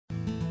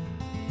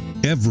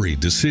Every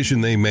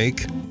decision they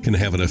make can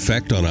have an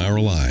effect on our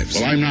lives.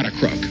 Well, I'm not a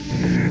crook.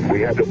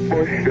 We had to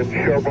push and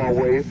shove our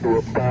way through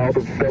a crowd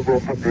of several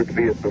hundred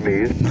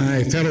Vietnamese.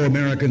 My fellow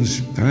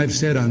Americans, I've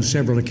said on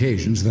several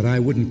occasions that I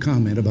wouldn't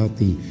comment about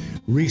the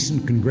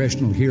recent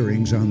congressional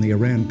hearings on the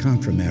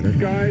Iran-Contra matter.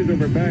 Skies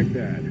over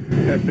Baghdad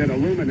have been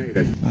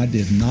illuminated. I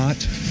did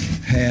not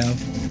have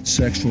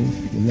sexual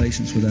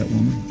relations with that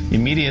woman.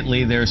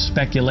 Immediately, there's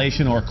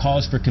speculation or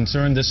cause for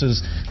concern. This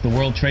is the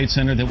World Trade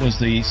Center that was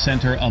the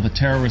center of a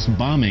terrorist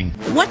bombing.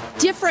 What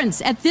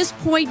difference at this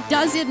point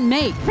does it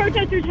make?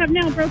 Protesters have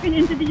now broken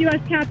into the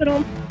U.S.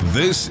 Capitol.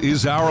 This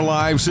is Our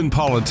Lives in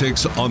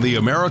Politics on the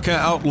America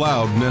Out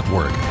Loud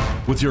Network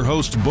with your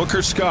host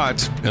Booker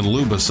Scott and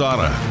Lou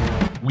Basada.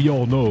 We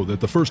all know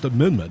that the First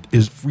Amendment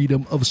is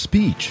freedom of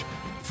speech,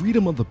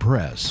 freedom of the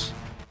press,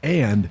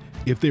 and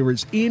if there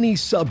is any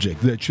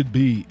subject that should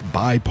be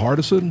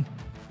bipartisan,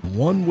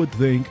 one would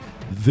think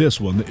this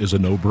one is a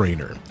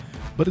no-brainer.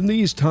 But in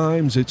these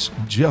times, it's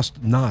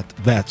just not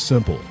that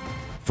simple.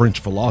 French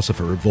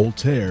philosopher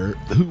Voltaire,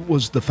 who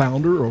was the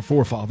founder or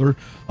forefather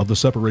of the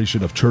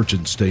separation of church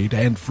and state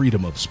and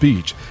freedom of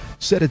speech,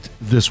 said it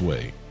this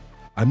way: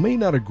 I may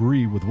not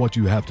agree with what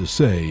you have to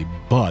say,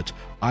 but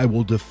I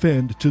will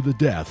defend to the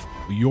death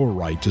your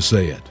right to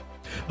say it.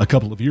 A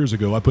couple of years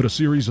ago, I put a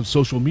series of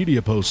social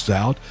media posts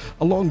out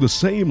along the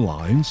same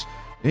lines,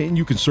 and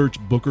you can search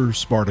Booker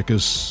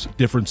Spartacus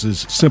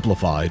Differences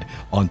Simplified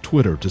on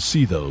Twitter to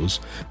see those.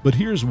 But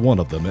here's one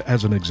of them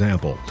as an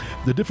example.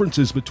 The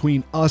differences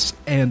between us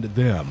and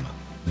them.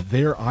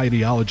 Their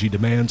ideology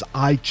demands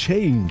I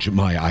change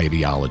my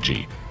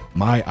ideology.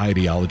 My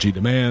ideology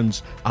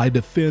demands I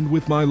defend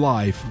with my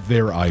life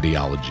their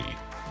ideology.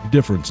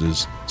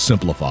 Differences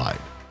Simplified.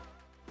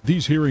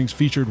 These hearings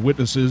featured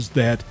witnesses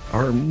that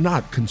are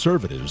not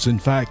conservatives. In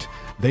fact,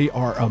 they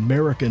are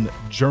American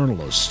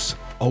journalists,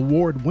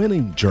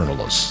 award-winning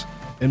journalists.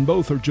 And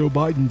both are Joe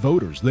Biden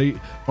voters. They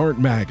aren't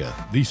MAGA.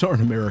 These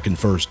aren't American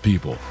First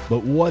people.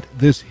 But what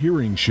this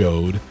hearing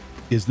showed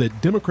is that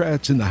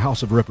Democrats in the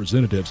House of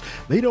Representatives,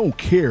 they don't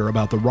care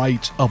about the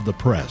rights of the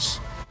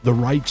press, the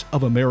rights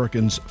of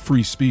Americans'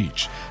 free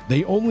speech.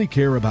 They only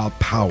care about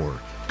power,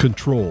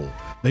 control.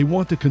 They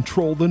want to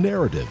control the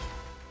narrative.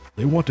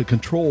 They want to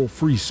control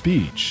free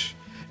speech.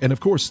 And of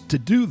course, to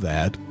do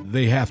that,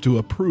 they have to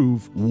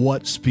approve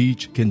what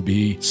speech can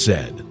be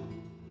said.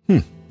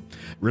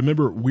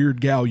 Remember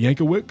Weird Gal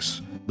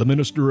Yankovic, the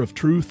Minister of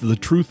Truth, the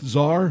Truth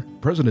Czar?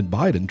 President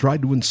Biden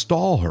tried to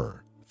install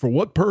her. For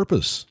what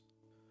purpose?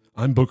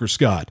 I'm Booker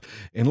Scott,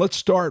 and let's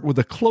start with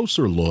a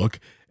closer look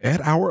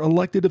at our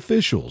elected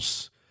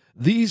officials.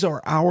 These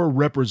are our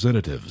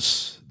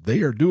representatives.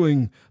 They are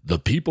doing the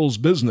people's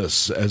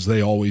business, as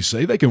they always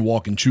say. They can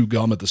walk and chew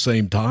gum at the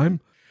same time.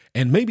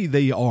 And maybe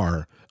they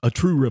are a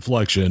true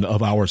reflection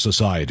of our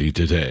society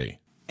today.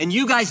 And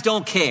you guys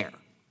don't care.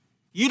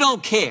 You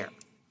don't care.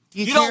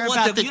 You don't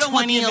want the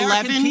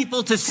 2011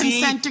 people to see.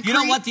 consent decree? You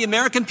don't want the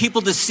American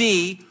people to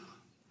see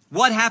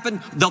what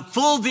happened, the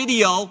full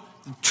video,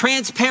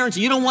 transparency.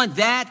 You don't want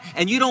that,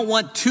 and you don't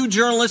want two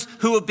journalists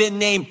who have been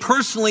named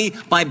personally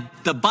by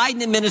the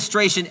Biden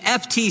administration,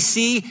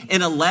 FTC,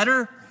 in a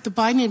letter. The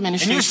Biden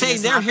administration. And you're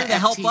saying they're here to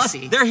help us?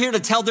 They're here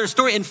to tell their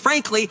story. And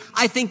frankly,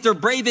 I think they're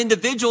brave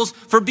individuals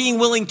for being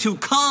willing to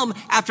come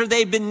after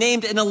they've been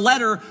named in a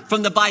letter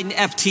from the Biden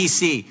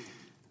FTC.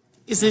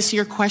 Is this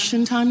your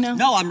question time now?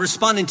 No, I'm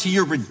responding to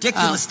your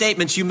ridiculous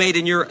statements you made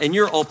in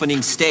your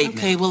opening statement.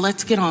 Okay, well,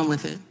 let's get on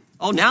with it.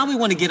 Oh, now we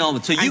want to get on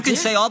with it. So you can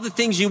say all the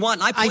things you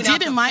want. And I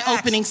did in my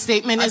opening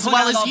statement, as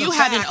well as you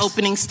had an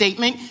opening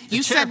statement.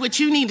 You said what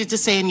you needed to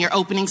say in your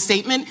opening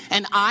statement,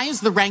 and I,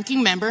 as the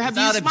ranking member, have used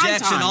my time. Without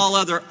objection, all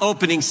other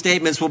opening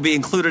statements will be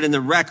included in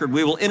the record.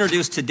 We will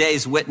introduce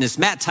today's witness,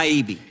 Matt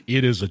Taibbi.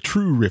 It is a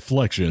true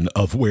reflection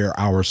of where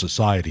our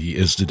society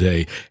is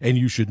today, and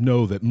you should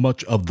know that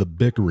much of the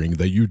bickering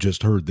that you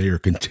just heard there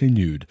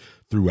continued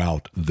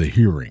throughout the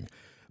hearing.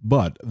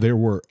 But there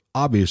were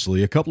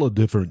obviously a couple of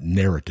different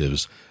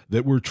narratives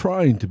that were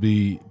trying to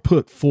be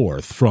put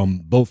forth from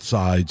both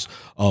sides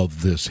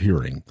of this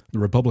hearing, the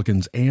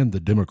Republicans and the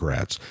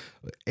Democrats.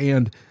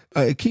 And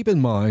keep in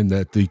mind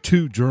that the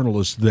two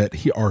journalists that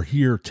are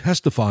here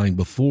testifying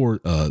before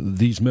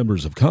these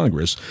members of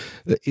Congress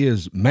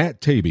is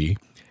Matt Taibbi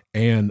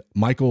and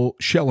Michael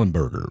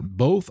Shellenberger.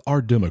 Both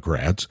are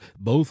Democrats.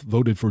 Both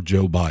voted for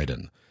Joe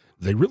Biden.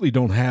 They really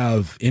don't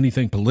have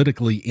anything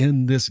politically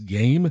in this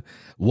game.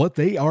 What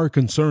they are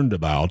concerned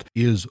about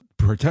is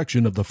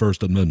protection of the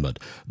First Amendment,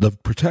 the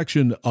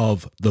protection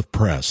of the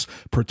press,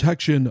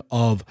 protection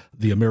of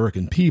the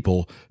American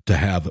people to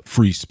have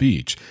free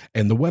speech,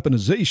 and the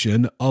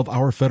weaponization of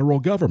our federal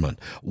government.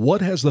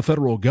 What has the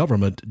federal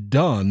government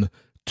done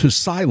to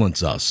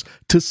silence us,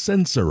 to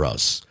censor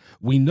us?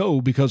 We know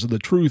because of the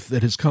truth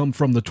that has come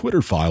from the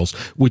Twitter files,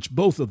 which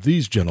both of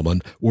these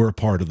gentlemen were a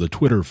part of the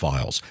Twitter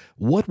files.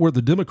 What were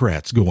the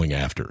Democrats going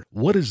after?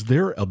 What is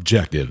their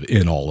objective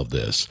in all of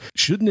this?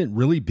 Shouldn't it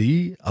really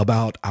be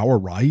about our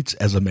rights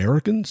as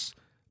Americans?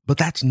 But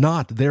that's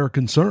not their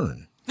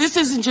concern. This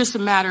isn't just a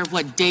matter of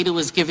what data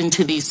was given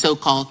to these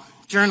so-called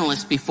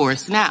journalists before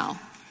us now.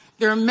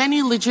 There are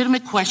many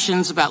legitimate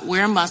questions about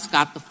where Musk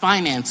got the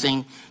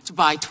financing to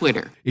buy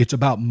Twitter. It's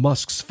about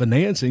Musk's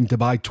financing to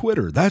buy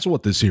Twitter. That's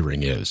what this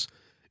hearing is.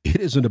 It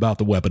isn't about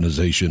the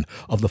weaponization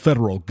of the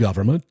federal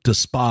government to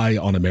spy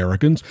on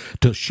Americans,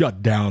 to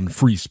shut down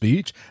free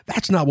speech.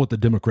 That's not what the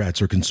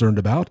Democrats are concerned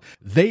about.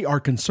 They are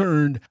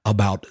concerned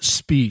about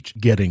speech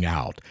getting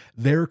out.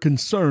 They're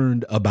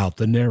concerned about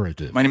the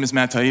narrative. My name is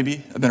Matt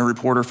Taibbi. I've been a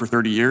reporter for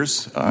 30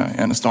 years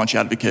and a staunch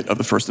advocate of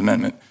the First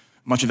Amendment.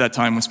 Much of that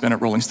time was spent at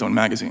Rolling Stone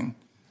magazine.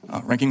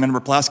 Ranking Member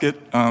Plaskett,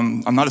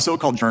 I'm not a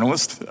so-called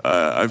journalist.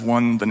 I've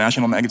won the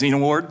National Magazine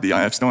Award, the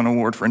I.F. Stone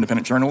Award for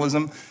Independent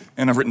Journalism,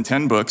 and I've written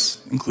 10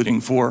 books,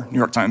 including 4 New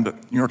York Times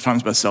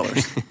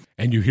bestsellers.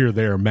 And you hear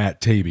there Matt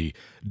Taibbi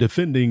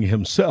defending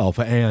himself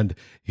and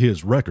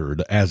his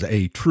record as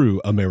a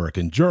true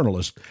American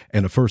journalist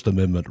and a First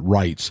Amendment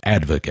rights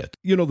advocate.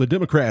 You know, the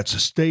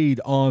Democrats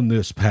stayed on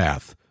this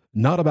path,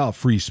 not about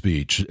free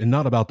speech and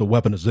not about the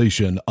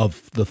weaponization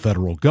of the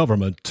federal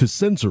government to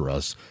censor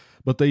us,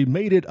 but they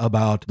made it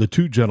about the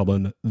two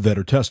gentlemen that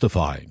are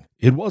testifying.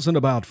 It wasn't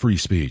about free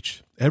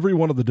speech. Every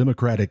one of the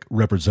Democratic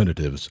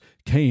representatives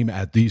came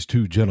at these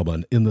two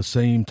gentlemen in the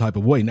same type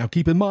of way. Now,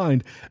 keep in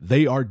mind,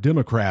 they are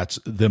Democrats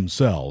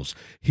themselves.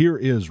 Here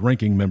is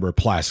Ranking Member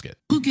Plaskett.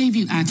 Who gave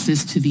you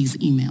access to these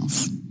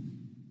emails?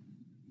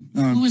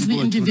 Who was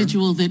the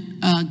individual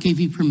that gave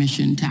you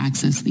permission to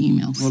access the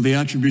emails? Well, the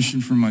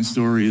attribution from my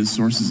story is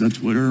sources at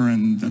Twitter,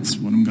 and that's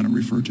what I'm going to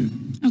refer to.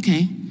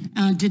 Okay.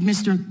 Did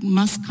Mr.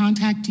 Musk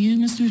contact you,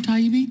 Mr.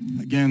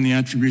 Taibbi? Again, the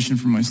attribution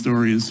from my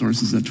story is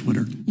sources at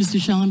Twitter. Mr.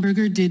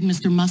 Schellenberger, did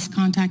Mr. Musk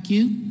contact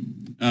you?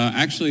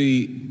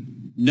 Actually,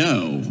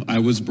 no. I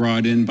was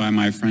brought in by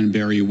my friend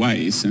Barry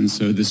Weiss, and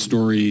so this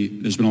story,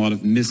 there's been a lot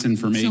of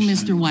misinformation. So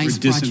Mr. Weiss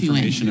brought you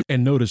in.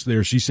 And notice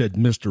there, she said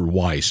Mr.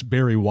 Weiss.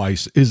 Barry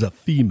Weiss is a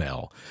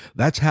female.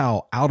 That's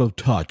how out of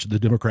touch the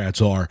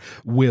Democrats are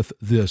with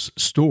this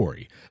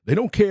story. They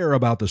don't care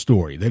about the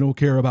story. They don't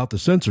care about the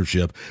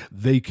censorship.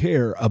 They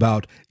care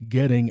about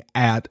getting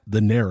at the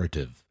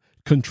narrative,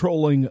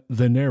 controlling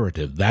the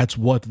narrative. That's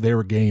what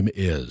their game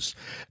is.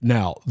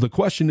 Now, the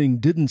questioning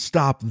didn't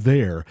stop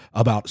there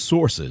about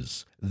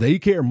sources. They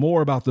care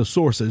more about the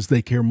sources.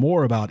 They care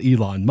more about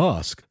Elon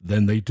Musk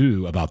than they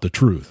do about the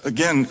truth.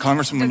 Again,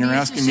 Congressman, when you're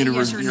asking me to,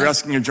 you're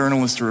asking a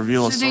journalist to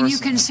reveal a source. So then you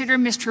consider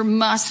Mr.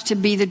 Musk to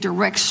be the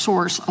direct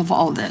source of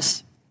all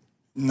this?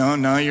 No,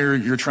 now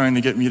you're trying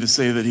to get me to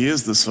say that he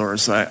is the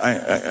source.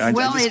 I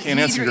just can't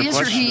answer your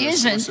question. Well, he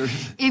isn't.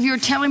 If you're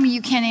telling me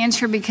you can't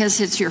answer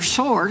because it's your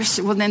source,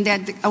 well, then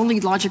that the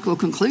only logical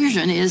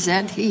conclusion is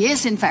that he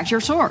is, in fact,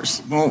 your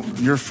source. Well,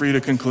 you're free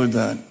to conclude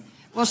that.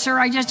 Well, sir,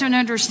 I just don't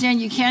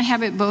understand. You can't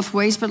have it both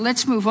ways, but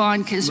let's move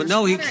on. But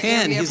no, he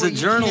can. He's a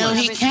journalist. No,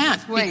 he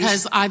can't,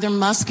 because either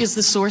Musk is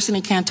the source and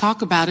he can't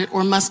talk about it,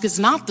 or Musk is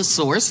not the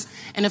source.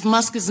 And if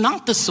Musk is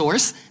not the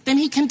source, then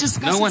he can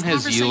discuss. No one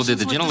has yielded.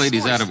 The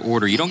gentlelady's out of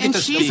order. You don't get to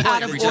speak. She's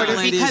out of order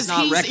because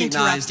he's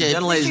interrupted. The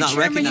gentlelady's not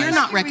recognized. You're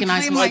not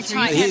recognizing my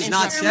time. He has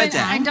not said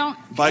that.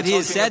 What he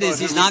has said is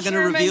he's not going to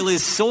reveal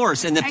his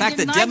source, and the fact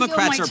that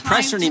Democrats are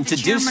pressuring him to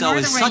do so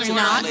is such a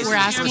violation. We're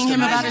asking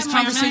him about his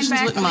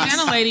conversations with Musk.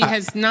 The gentlelady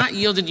has not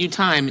yielded you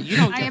time. You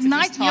don't. I have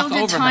not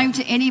yielded time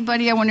to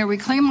anybody. I want to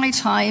reclaim my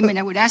time, and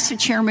I would ask the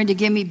chairman to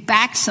give me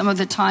back some of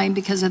the time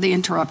because of the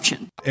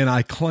interruption. And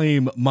I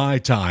claim my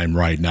time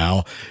right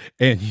now.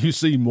 And you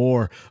see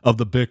more of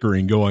the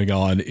bickering going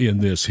on in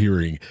this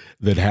hearing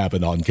that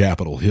happened on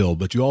Capitol Hill.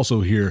 But you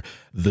also hear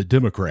the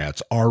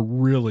Democrats are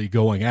really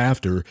going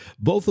after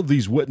both of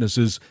these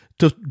witnesses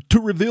to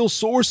reveal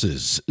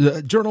sources.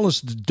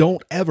 Journalists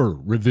don't ever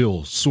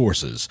reveal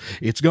sources.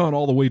 It's gone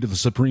all the way to the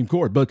Supreme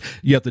Court. But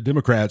yet the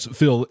Democrats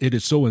feel it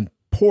is so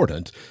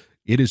important.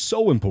 It is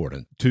so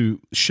important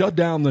to shut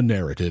down the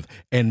narrative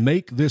and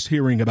make this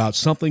hearing about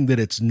something that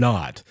it's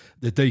not,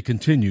 that they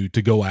continue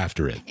to go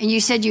after it. And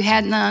you said you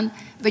had none,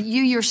 but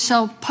you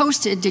yourself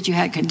posted that you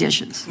had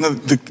conditions. No,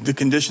 the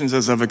conditions,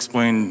 as I've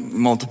explained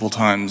multiple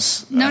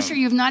times. No, sir,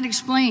 you've not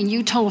explained.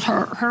 You told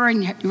her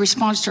in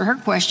response to her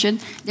question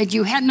that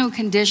you had no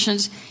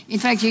conditions. In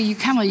fact, you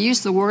kind of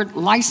used the word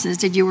license,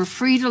 that you were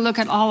free to look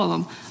at all of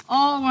them,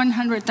 all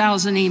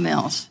 100,000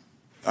 emails.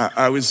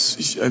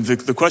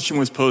 The question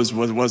was posed,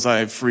 was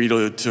I free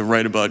to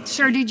write about?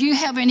 Sir, did you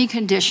have any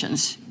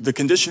conditions? The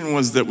condition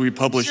was that we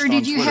published on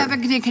Twitter. Sir, did you have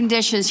any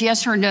conditions,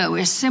 yes or no?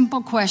 A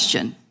simple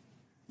question.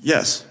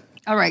 Yes.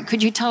 All right,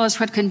 could you tell us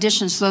what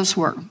conditions those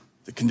were?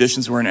 The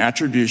conditions were an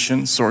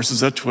attribution,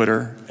 sources at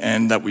Twitter,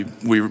 and that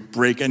we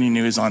break any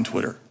news on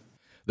Twitter.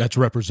 That's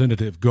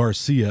Representative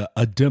Garcia,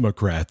 a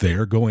Democrat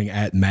there, going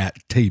at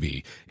Matt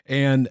Taibbi.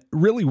 And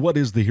really, what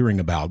is the hearing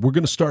about? We're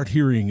going to start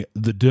hearing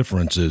the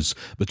differences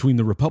between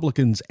the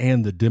Republicans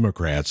and the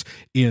Democrats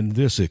in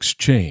this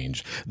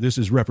exchange. This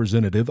is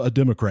Representative, a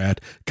Democrat,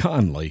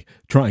 Conley,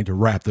 trying to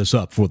wrap this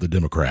up for the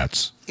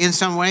Democrats. In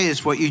some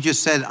ways, what you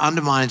just said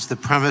undermines the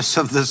premise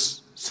of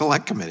this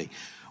select committee,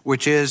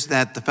 which is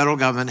that the federal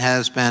government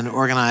has been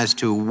organized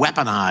to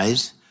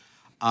weaponize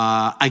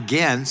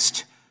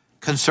against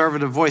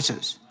conservative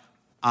voices.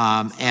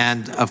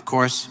 And, of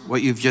course,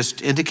 what you've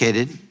just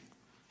indicated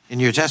in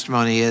your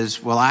testimony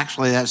is, well,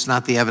 actually, that's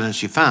not the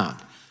evidence you found.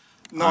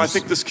 No, I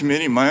think this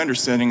committee, my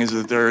understanding is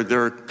that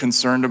they're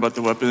concerned about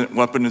the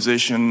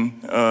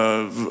weaponization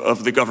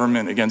of the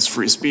government against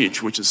free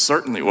speech, which is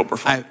certainly what we're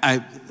finding.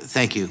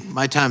 Thank you.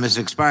 My time has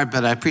expired,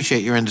 but I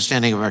appreciate your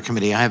understanding of our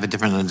committee. I have a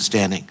different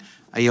understanding.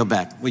 I yield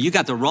back. Well, you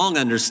got the wrong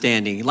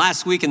understanding.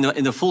 Last week in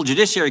the full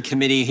Judiciary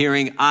Committee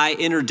hearing, I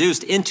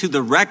introduced into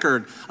the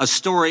record a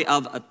story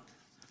of a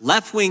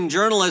left-wing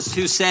journalist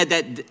who said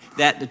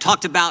that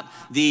talked about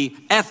the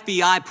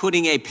FBI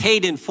putting a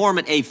paid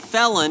informant, a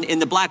felon, in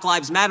the Black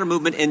Lives Matter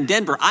movement in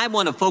Denver. I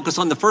want to focus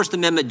on the First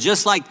Amendment,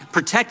 just like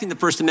protecting the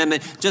First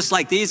Amendment, just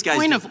like these guys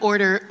Point do. of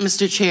order,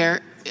 Mr.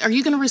 Chair. Are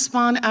you going to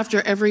respond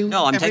after every?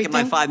 No, I'm everything? taking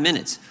my 5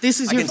 minutes. This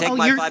is your.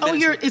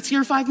 It's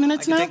your 5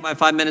 minutes now. I can take my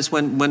 5 minutes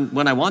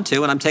when I want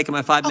to, and I'm taking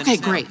my 5 minutes.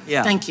 Okay, now. great.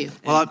 Yeah. Thank you.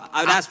 Well,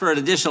 I would ask for an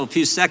additional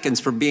few seconds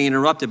for being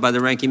interrupted by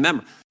the ranking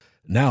member.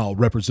 Now,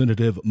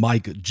 Representative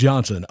Mike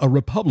Johnson, a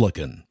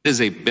Republican. It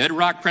is a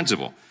bedrock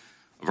principle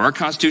of our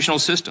constitutional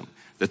system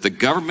that the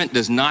government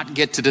does not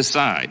get to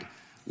decide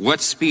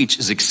what speech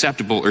is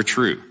acceptable or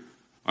true.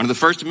 Under the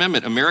First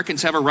Amendment,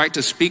 Americans have a right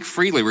to speak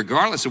freely,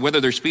 regardless of whether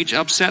their speech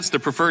upsets the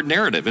preferred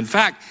narrative. In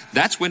fact,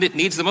 that's when it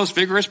needs the most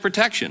vigorous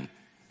protection.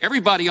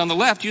 Everybody on the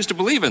left used to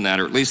believe in that,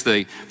 or at least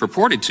they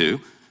purported to.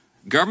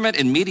 Government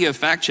and media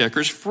fact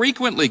checkers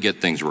frequently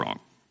get things wrong.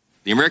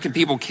 The American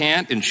people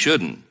can't and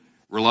shouldn't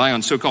rely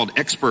on so-called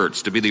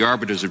experts to be the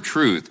arbiters of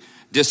truth,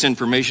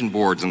 disinformation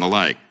boards and the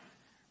like.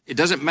 It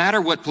doesn't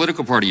matter what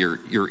political party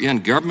you're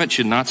in, government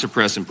should not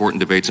suppress important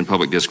debates in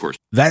public discourse.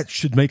 That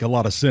should make a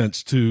lot of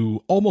sense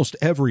to almost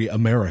every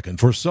American.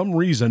 For some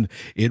reason,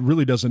 it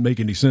really doesn't make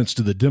any sense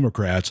to the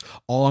Democrats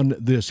on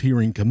this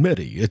hearing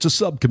committee. It's a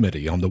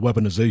subcommittee on the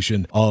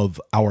weaponization of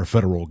our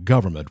federal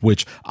government,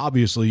 which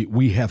obviously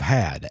we have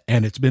had,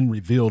 and it's been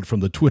revealed from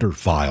the Twitter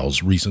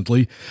files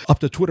recently, up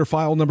to Twitter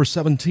file number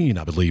 17,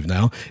 I believe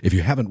now. If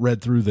you haven't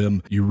read through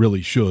them, you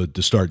really should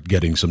to start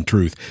getting some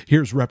truth.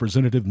 Here's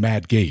Representative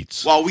Matt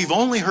Gaetz. While we've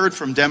only heard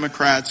from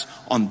Democrats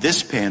on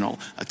this panel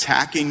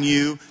attacking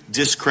you,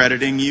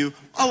 discrediting you,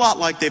 a lot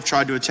like they've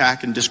tried to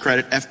attack and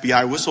discredit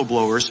FBI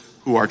whistleblowers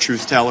who are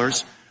truth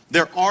tellers,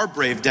 there are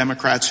brave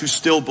Democrats who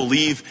still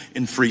believe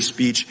in free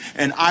speech.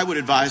 And I would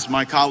advise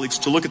my colleagues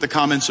to look at the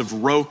comments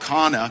of Ro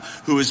Khanna,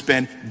 who has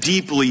been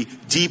deeply,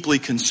 deeply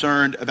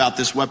concerned about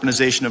this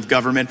weaponization of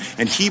government.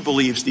 And he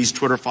believes these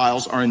Twitter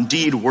files are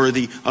indeed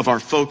worthy of our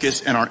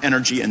focus and our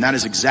energy. And that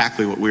is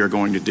exactly what we are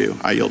going to do.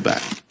 I yield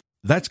back.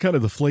 That's kind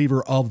of the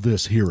flavor of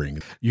this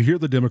hearing. You hear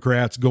the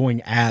Democrats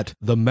going at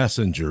the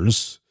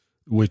messengers,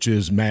 which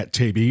is Matt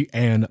Taibbi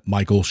and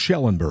Michael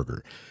Schellenberger.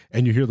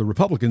 And you hear the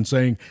Republicans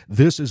saying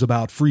this is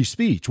about free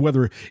speech,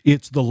 whether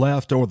it's the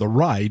left or the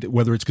right,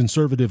 whether it's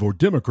conservative or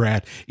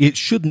Democrat, it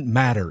shouldn't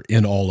matter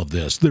in all of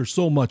this. There's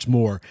so much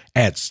more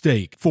at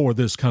stake for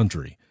this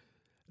country.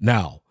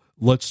 Now,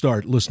 let's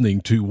start listening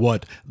to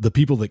what the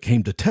people that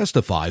came to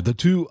testify, the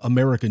two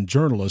American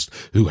journalists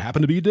who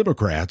happen to be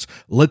Democrats,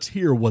 let's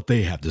hear what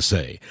they have to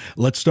say.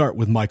 Let's start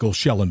with Michael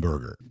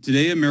Schellenberger.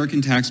 Today,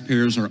 American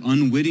taxpayers are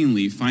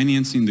unwittingly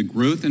financing the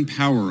growth and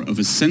power of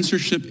a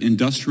censorship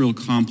industrial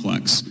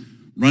complex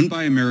run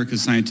by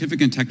America's scientific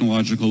and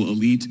technological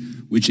elite,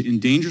 which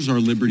endangers our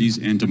liberties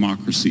and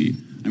democracy.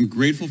 I'm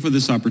grateful for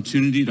this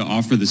opportunity to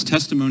offer this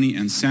testimony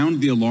and sound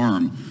the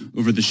alarm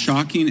over the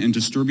shocking and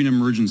disturbing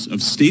emergence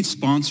of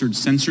state-sponsored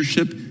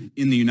censorship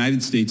in the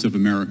United States of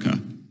America.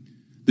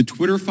 The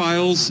Twitter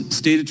files,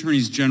 state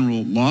attorneys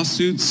general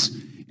lawsuits,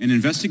 and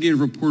investigative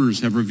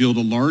reporters have revealed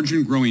a large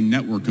and growing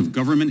network of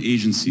government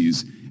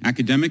agencies,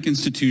 academic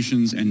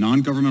institutions, and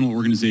non-governmental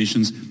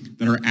organizations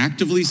that are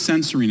actively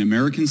censoring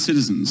American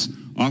citizens,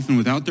 often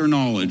without their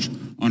knowledge,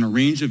 on a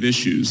range of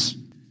issues.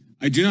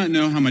 I do not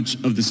know how much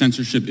of the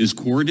censorship is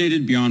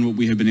coordinated beyond what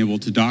we have been able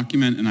to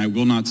document, and I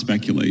will not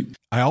speculate.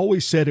 I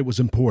always said it was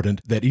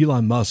important that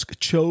Elon Musk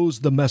chose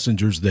the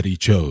messengers that he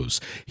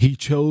chose. He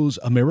chose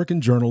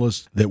American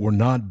journalists that were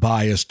not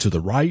biased to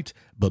the right,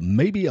 but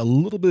maybe a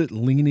little bit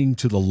leaning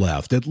to the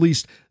left. At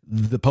least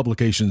the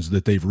publications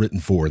that they've written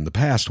for in the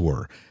past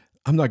were.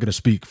 I'm not going to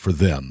speak for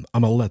them.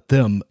 I'm going to let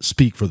them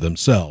speak for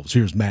themselves.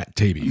 Here's Matt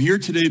Taibbi. I'm here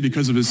today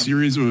because of a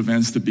series of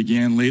events that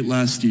began late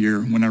last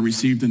year when I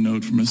received a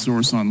note from a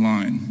source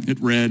online. It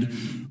read,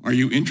 "Are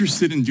you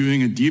interested in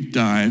doing a deep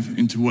dive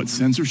into what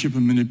censorship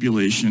and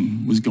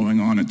manipulation was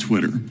going on at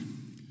Twitter?"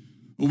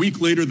 A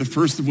week later, the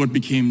first of what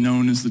became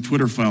known as the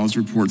Twitter Files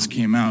reports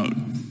came out.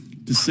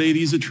 To say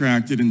these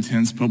attracted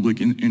intense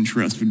public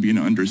interest would be an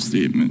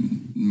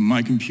understatement.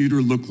 My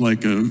computer looked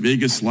like a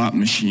Vegas slot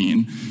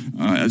machine,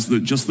 as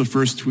just the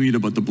first tweet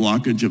about the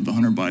blockage of the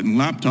Hunter Biden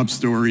laptop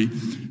story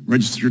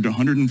registered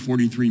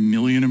 143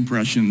 million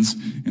impressions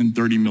and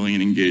 30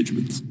 million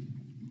engagements.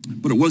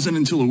 But it wasn't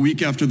until a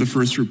week after the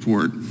first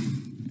report,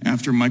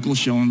 after Michael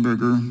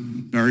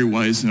Schellenberger, Barry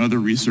Weiss, and other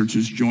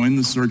researchers joined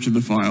the search of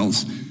the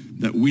files,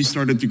 that we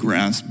started to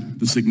grasp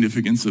the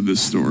significance of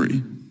this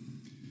story.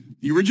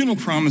 The original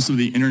promise of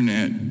the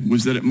internet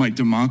was that it might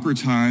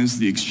democratize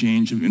the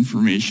exchange of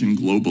information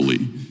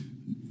globally.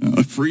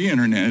 A free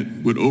internet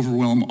would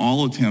overwhelm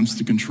all attempts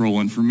to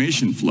control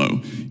information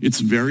flow,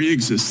 its very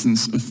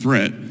existence a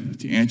threat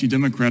to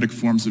anti-democratic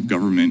forms of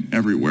government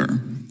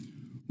everywhere.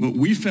 What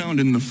we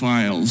found in the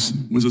files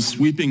was a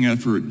sweeping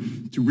effort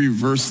to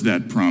reverse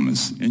that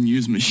promise and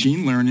use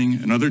machine learning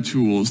and other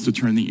tools to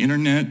turn the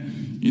internet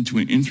into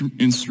an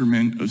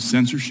instrument of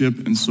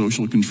censorship and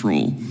social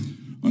control.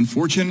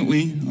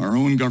 Unfortunately, our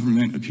own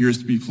government appears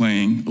to be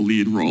playing a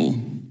lead role.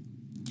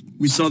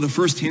 We saw the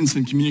first hints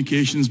in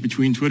communications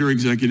between Twitter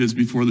executives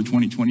before the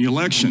 2020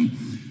 election,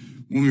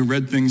 when we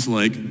read things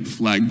like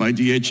flagged by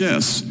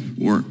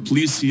DHS or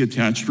please see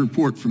attached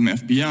report from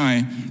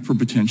FBI for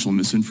potential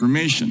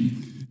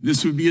misinformation.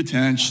 This would be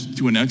attached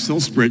to an Excel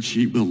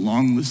spreadsheet with a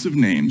long list of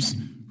names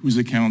whose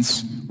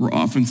accounts were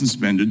often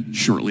suspended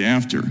shortly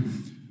after.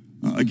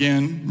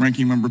 Again,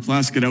 Ranking Member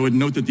Plaskett, I would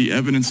note that the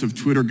evidence of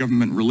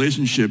Twitter-government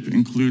relationship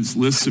includes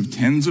lists of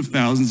tens of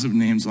thousands of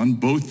names on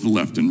both the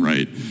left and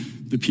right.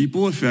 The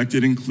people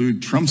affected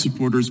include Trump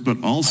supporters,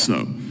 but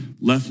also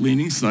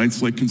left-leaning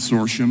sites like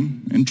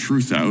Consortium and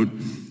Truth Out,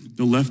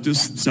 the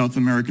leftist South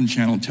American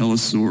channel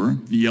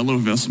Telesur, the Yellow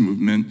Vest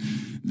movement.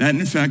 That,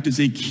 in fact, is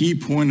a key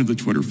point of the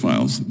Twitter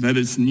files, that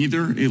it's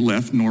neither a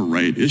left nor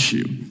right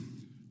issue.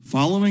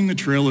 Following the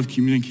trail of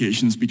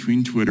communications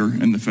between Twitter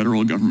and the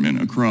federal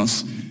government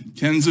across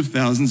tens of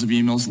thousands of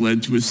emails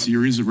led to a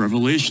series of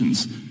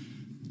revelations.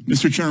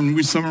 Mr. Chairman,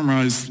 we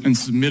summarized and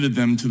submitted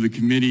them to the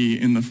committee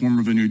in the form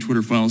of a new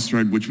Twitter files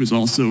thread, which was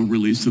also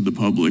released to the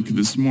public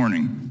this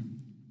morning.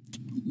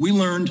 We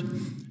learned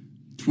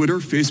Twitter,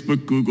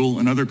 Facebook, Google,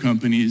 and other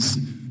companies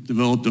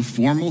developed a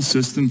formal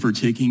system for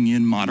taking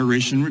in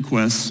moderation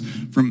requests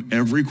from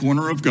every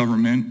corner of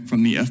government,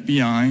 from the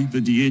FBI,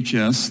 the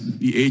DHS,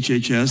 the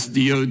HHS,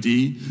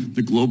 DOD,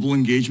 the Global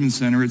Engagement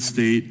Center at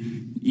State,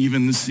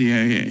 even the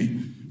CIA.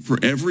 For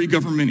every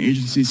government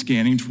agency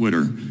scanning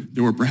Twitter,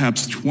 there were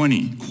perhaps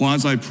 20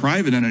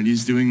 quasi-private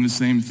entities doing the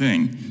same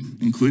thing,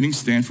 including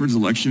Stanford's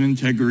Election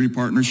Integrity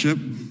Partnership,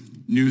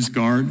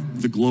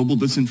 NewsGuard, the Global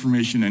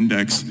Disinformation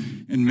Index,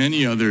 and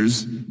many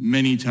others,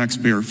 many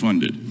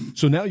taxpayer-funded.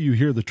 So now you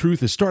hear the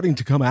truth is starting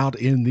to come out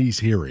in these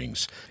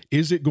hearings.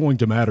 Is it going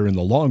to matter in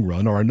the long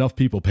run? Are enough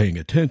people paying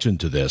attention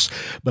to this?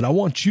 But I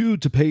want you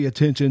to pay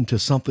attention to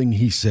something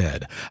he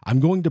said. I'm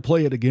going to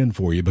play it again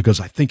for you because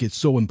I think it's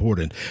so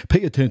important.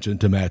 Pay attention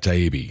to Matt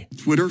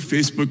Taibbi. Twitter,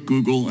 Facebook,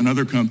 Google, and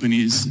other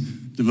companies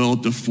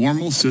developed a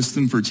formal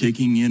system for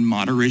taking in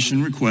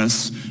moderation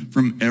requests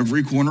from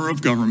every corner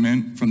of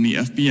government, from the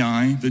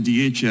FBI, the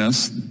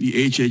DHS,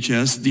 the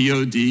HHS,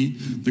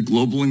 DOD, the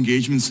Global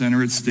Engagement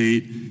Center at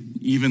State,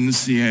 even the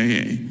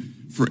CIA.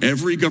 For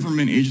every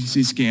government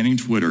agency scanning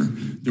Twitter,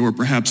 there were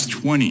perhaps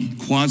 20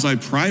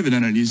 quasi-private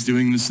entities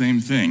doing the same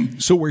thing.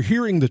 So we're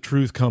hearing the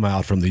truth come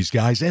out from these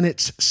guys, and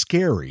it's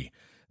scary.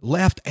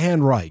 Left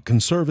and right,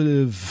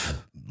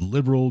 conservative,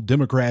 liberal,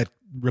 Democrat,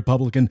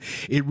 Republican,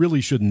 it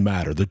really shouldn't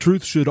matter. The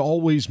truth should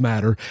always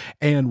matter.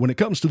 And when it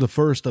comes to the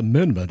First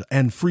Amendment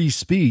and free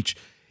speech,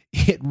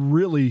 it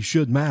really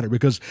should matter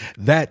because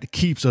that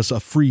keeps us a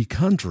free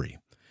country.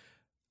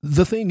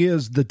 The thing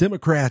is, the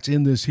Democrats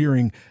in this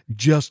hearing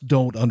just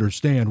don't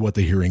understand what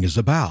the hearing is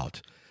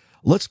about.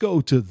 Let's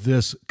go to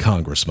this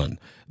congressman.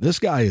 This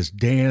guy is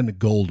Dan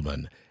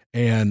Goldman.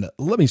 And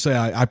let me say,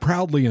 I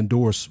proudly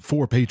endorse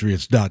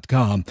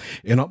 4patriots.com.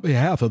 And on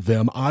behalf of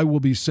them, I will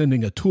be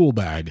sending a tool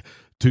bag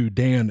to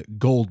Dan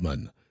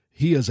Goldman.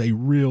 He is a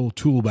real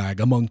tool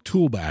bag among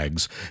tool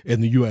bags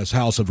in the U.S.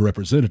 House of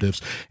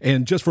Representatives.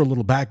 And just for a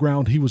little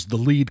background, he was the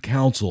lead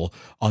counsel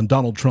on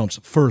Donald Trump's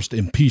first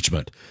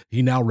impeachment.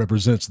 He now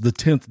represents the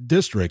 10th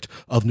District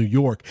of New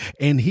York,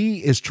 and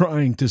he is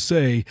trying to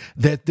say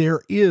that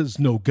there is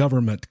no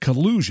government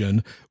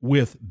collusion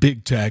with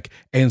big tech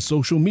and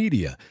social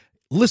media.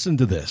 Listen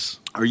to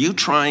this. Are you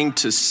trying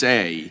to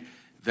say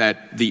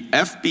that the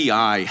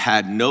FBI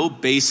had no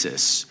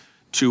basis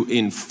to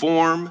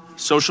inform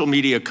social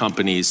media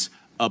companies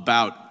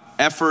about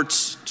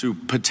efforts to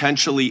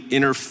potentially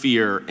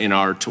interfere in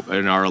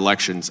our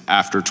elections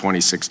after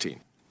 2016?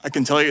 I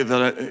can tell you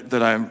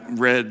that I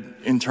read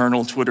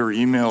internal Twitter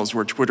emails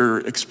where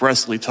Twitter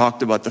expressly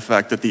talked about the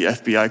fact that the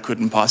FBI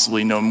couldn't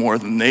possibly know more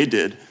than they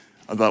did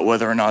about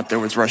whether or not there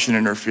was Russian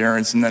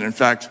interference, and that in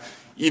fact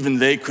even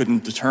they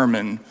couldn't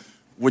determine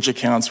which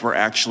accounts were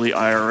actually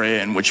IRA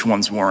and which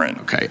ones weren't.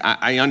 Okay,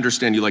 I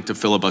understand you like to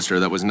filibuster.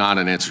 That was not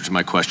an answer to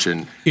my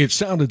question. It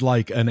sounded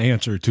like an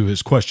answer to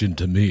his question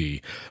to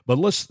me. But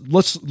let's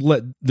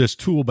let this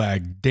tool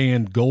bag,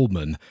 Dan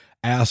Goldman,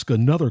 ask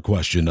another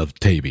question of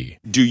Taibbi.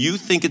 Do you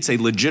think it's a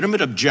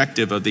legitimate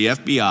objective of the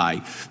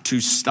FBI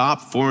to stop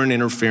foreign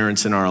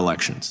interference in our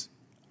elections?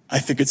 I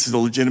think it's a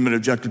legitimate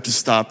objective to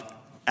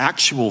stop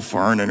actual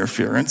foreign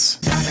interference.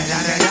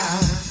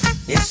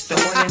 It's the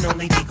one and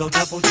only Digo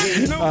Double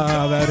G.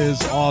 That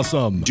is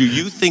awesome. Do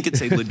you think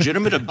it's a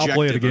legitimate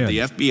objective of the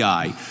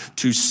FBI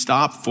to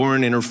stop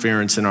foreign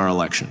interference in our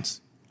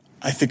elections?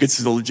 I think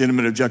it's a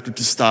legitimate objective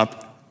to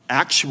stop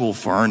actual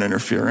foreign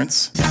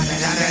interference.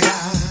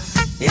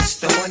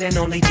 It's the one and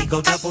only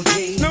Digo Double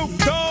G.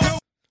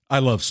 I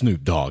love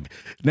Snoop Dogg.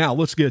 Now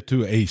let's get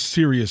to a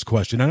serious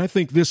question, and I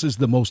think this is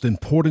the most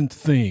important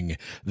thing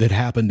that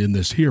happened in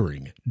this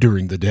hearing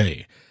during the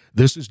day.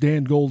 This is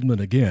Dan Goldman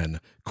again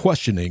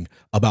questioning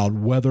about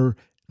whether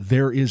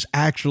there is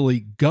actually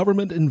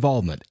government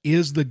involvement.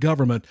 Is the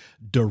government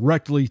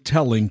directly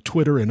telling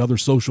Twitter and other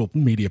social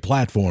media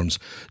platforms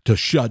to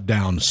shut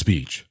down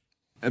speech?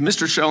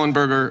 Mr.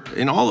 Schellenberger,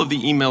 in all of the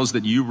emails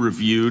that you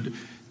reviewed,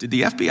 did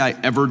the FBI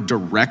ever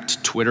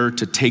direct Twitter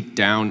to take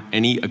down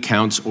any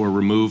accounts or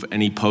remove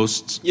any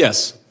posts?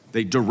 Yes.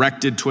 They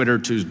directed Twitter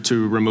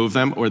to remove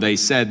them, or they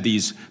said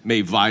these may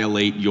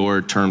violate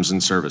your terms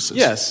and services?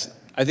 Yes.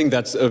 I think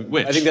that's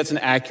an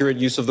accurate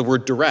use of the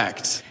word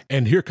direct.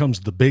 And here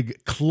comes the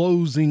big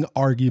closing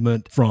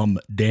argument from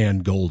Dan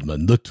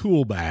Goldman, the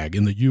tool bag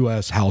in the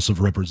U.S. House of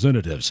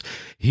Representatives.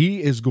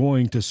 He is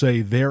going to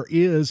say there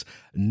is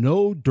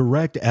no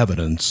direct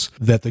evidence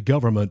that the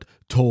government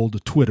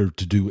told Twitter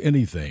to do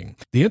anything.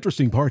 The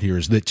interesting part here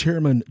is that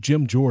Chairman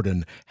Jim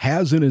Jordan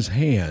has in his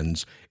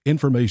hands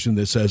information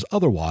that says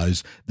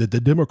otherwise, that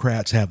the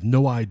Democrats have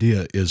no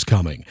idea is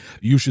coming.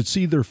 You should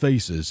see their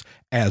faces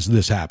as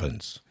this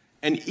happens.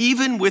 And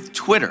even with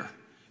Twitter,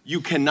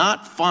 you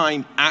cannot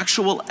find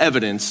actual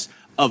evidence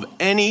of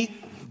any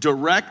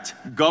direct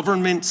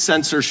government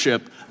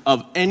censorship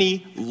of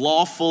any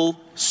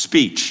lawful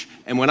speech.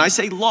 And when I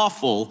say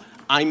lawful,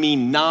 I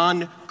mean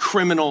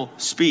non-criminal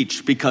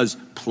speech, because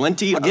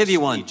plenty of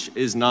speech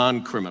is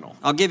non-criminal.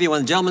 I'll give you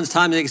one. The gentleman's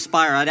time to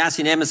expire. I'd ask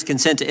unanimous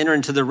consent to enter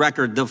into the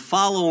record the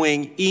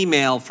following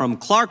email from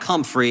Clark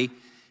Humphrey,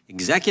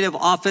 Executive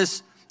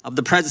Office of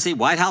the Presidency,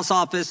 White House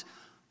Office,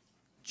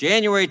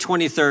 January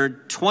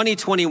 23rd,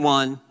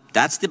 2021.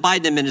 That's the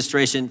Biden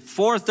administration,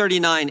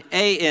 4:39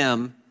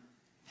 a.m.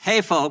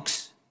 Hey,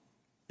 folks.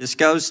 This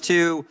goes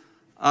to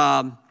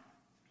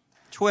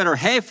Twitter.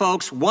 Hey,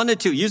 folks,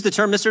 wanted to use the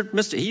term they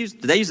used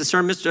the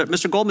term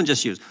Mr. Goldman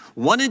just used.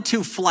 Wanted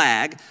to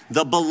flag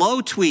the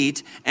below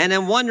tweet, and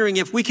I'm wondering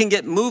if we can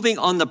get moving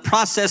on the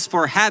process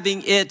for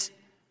having it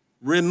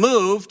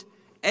removed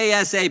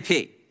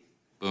ASAP.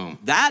 Boom.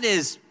 That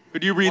is.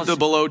 Could you read the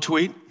below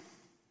tweet?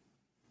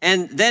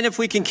 And then if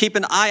we can keep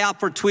an eye out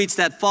for tweets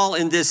that fall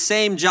in this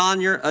same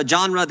genre,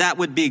 that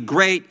would be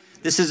great.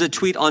 This is a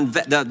tweet on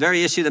the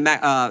very issue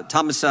that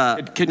Thomas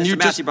Can you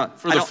just,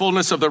 for the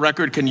fullness of the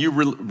record, can you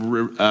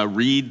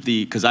read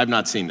because I've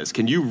not seen this.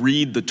 Can you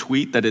read the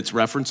tweet that it's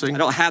referencing? I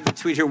don't have the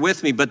tweet here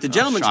with me, but the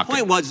gentleman's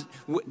point was,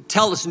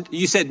 tell us,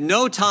 you said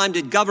no time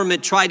did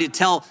government try to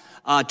tell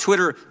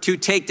Twitter to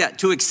take that,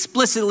 to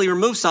explicitly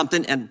remove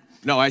something. And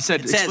no, I said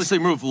explicitly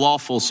remove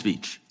lawful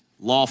speech.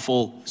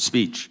 Lawful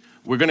speech.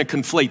 We're going to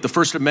conflate. The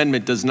First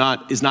Amendment is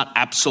not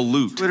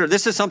absolute. Twitter,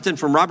 this is something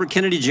from Robert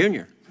Kennedy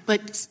Jr.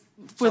 But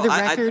for the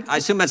record, I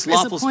assume that's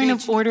lawful speech. As a point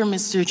of order,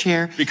 Mr.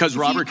 Chair. Because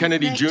Robert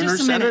Kennedy Jr.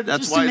 said it?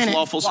 That's why it's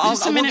lawful speech?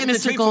 Just a minute,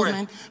 Mr.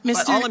 Goldman.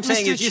 All I'm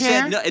saying is you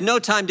said in no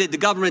time did the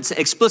government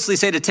explicitly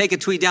say to take a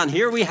tweet down.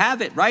 Here we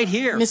have it, right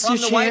here from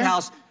the White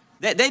House.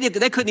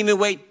 They couldn't even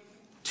wait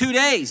 2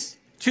 days.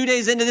 2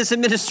 days into this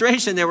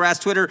administration, they were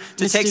asked Twitter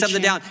to take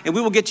something down, and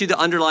we will get you the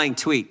underlying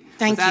tweet.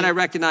 Thank you. With that, I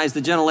recognize the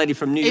gentlelady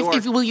from New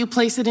York. Will you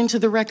place it into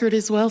the record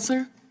as well,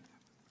 sir?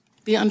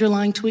 The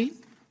underlying tweet?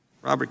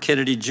 Robert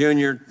Kennedy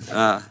Jr.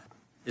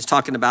 Is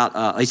talking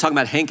about he's talking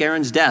about Hank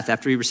Aaron's death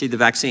after he received the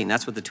vaccine.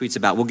 That's what the tweet's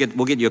about. We'll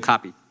get you a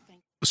copy.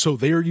 So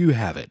there you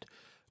have it.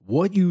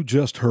 What you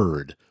just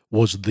heard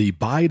was the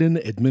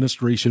Biden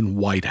administration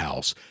White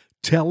House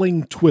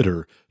telling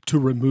Twitter to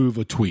remove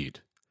a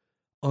tweet.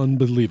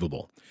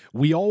 Unbelievable.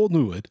 We all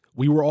knew it.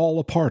 We were all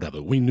a part of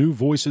it. We knew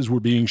voices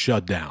were being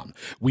shut down.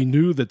 We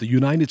knew that the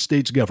United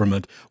States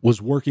government was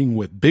working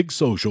with big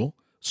social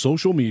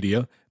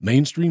media,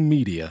 mainstream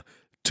media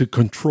to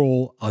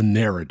control a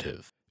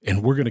narrative.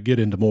 And we're going to get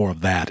into more of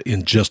that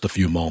in just a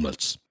few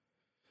moments.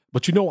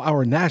 But you know,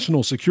 our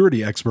national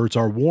security experts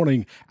are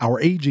warning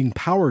our aging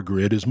power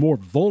grid is more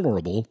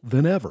vulnerable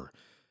than ever.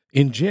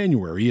 In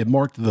January, it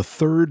marked the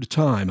third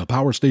time a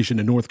power station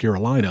in North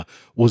Carolina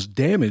was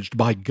damaged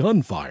by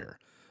gunfire.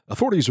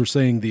 Authorities are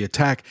saying the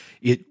attack,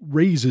 it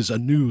raises a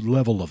new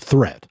level of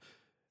threat.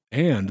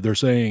 And they're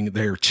saying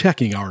they're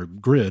checking our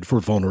grid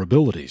for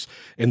vulnerabilities.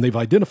 And they've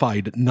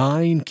identified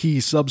 9 key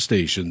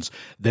substations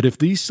that if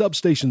these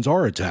substations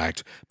are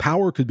attacked,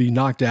 power could be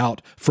knocked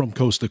out from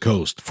coast to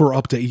coast for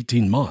up to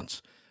 18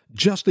 months.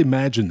 Just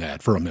imagine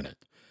that for a minute.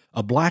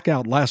 A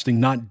blackout lasting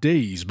not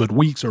days, but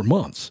weeks or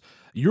months.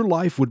 Your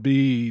life would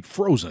be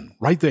frozen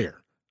right there.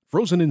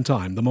 Frozen in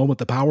time the moment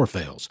the power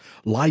fails.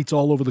 Lights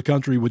all over the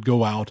country would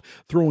go out,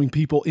 throwing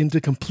people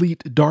into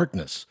complete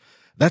darkness.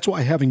 That's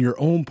why having your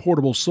own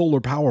portable solar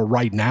power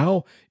right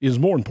now is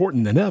more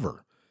important than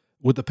ever.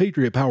 With the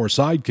Patriot Power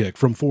Sidekick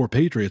from 4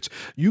 Patriots,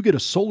 you get a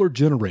solar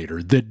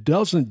generator that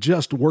doesn't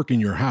just work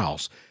in your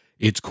house.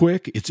 It's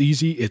quick, it's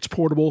easy, it's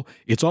portable,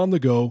 it's on the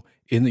go,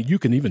 and you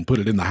can even put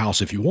it in the house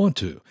if you want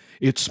to.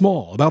 It's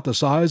small, about the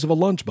size of a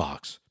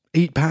lunchbox,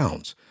 8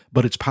 pounds.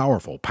 But it's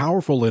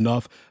powerful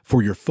enough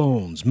for your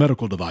phones,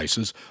 medical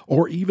devices,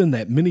 or even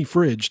that mini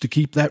fridge to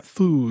keep that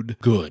food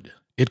good.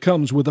 It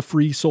comes with a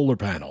free solar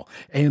panel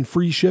and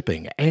free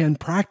shipping and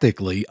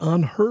practically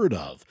unheard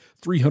of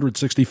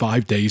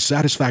 365-day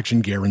satisfaction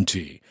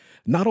guarantee.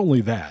 Not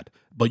only that,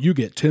 but you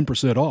get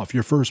 10% off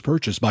your first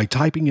purchase by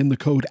typing in the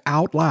code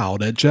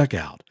OUTLOUD at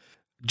checkout.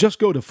 Just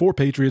go to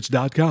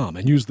 4patriots.com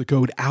and use the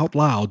code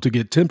OUTLOUD to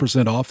get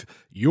 10% off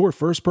your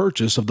first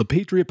purchase of the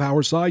Patriot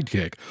Power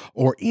Sidekick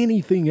or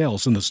anything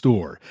else in the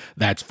store.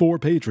 That's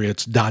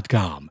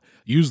 4patriots.com.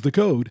 Use the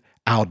code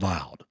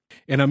OUTLOUD.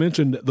 And I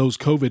mentioned those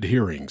COVID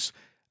hearings.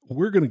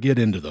 We're going to get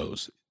into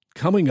those.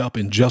 Coming up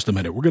in just a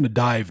minute, we're going to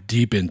dive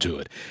deep into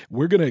it.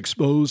 We're going to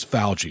expose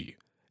Fauci.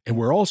 And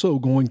we're also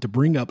going to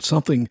bring up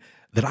something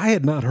that I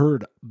had not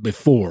heard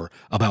before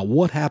about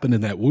what happened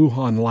in that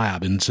Wuhan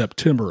lab in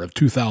September of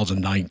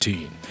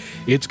 2019.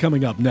 It's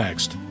coming up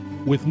next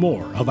with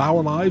more of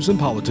Our Lives in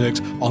Politics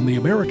on the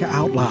America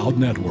Out Loud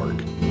Network.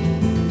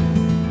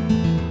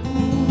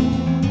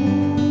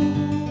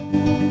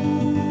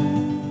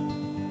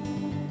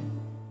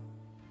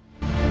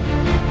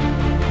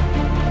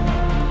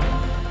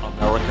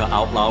 America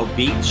Out Loud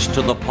beats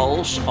to the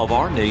pulse of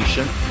our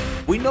nation.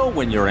 We know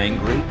when you're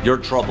angry, you're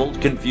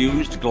troubled,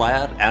 confused,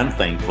 glad, and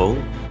thankful.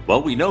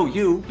 Well, we know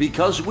you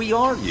because we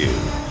are you.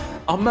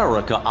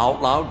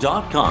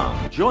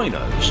 AmericaOutloud.com. Join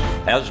us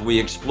as we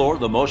explore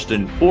the most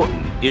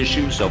important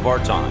issues of our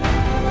time.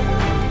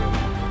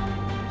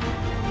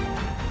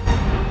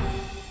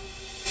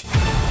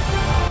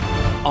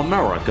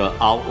 America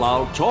Out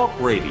Loud Talk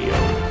Radio.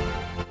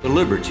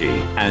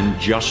 Liberty and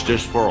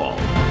justice for all.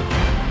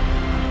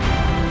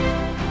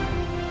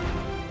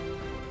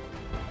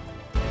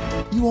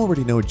 You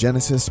already know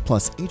Genesis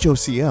plus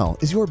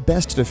HOCl is your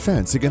best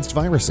defense against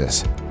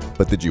viruses.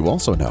 But did you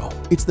also know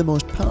it's the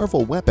most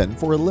powerful weapon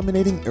for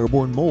eliminating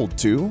airborne mold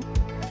too?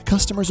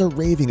 Customers are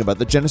raving about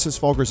the Genesis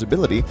Fogger's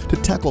ability to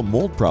tackle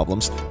mold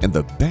problems and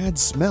the bad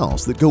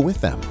smells that go with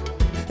them.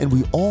 And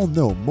we all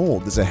know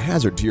mold is a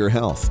hazard to your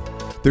health.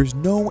 There's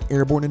no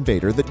airborne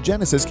invader that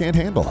Genesis can't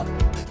handle.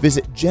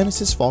 Visit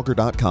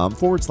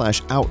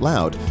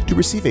genesisfogger.com/outloud to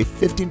receive a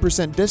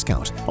 15%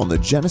 discount on the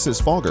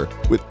Genesis Fogger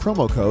with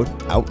promo code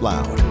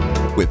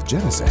OUTLOUD. With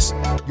Genesis,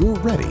 you're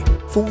ready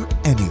for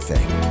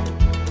anything.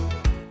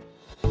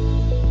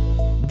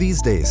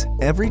 These days,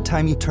 every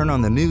time you turn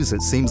on the news,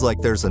 it seems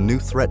like there's a new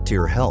threat to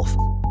your health.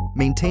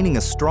 Maintaining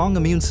a strong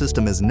immune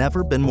system has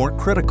never been more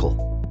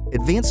critical.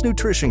 Advanced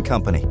nutrition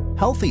company,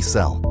 Healthy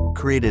Cell,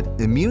 created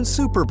Immune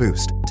Super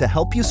Boost to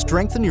help you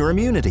strengthen your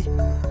immunity.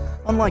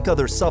 Unlike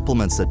other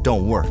supplements that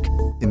don't work,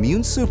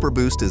 Immune Super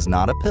Boost is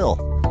not a pill.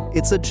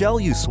 It's a gel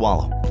you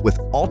swallow with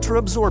ultra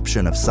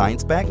absorption of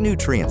science-backed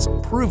nutrients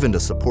proven to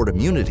support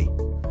immunity,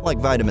 like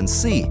vitamin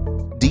C,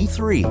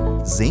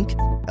 D3, zinc,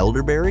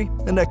 elderberry,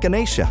 and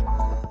echinacea.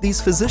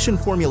 These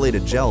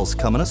physician-formulated gels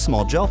come in a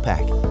small gel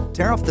pack.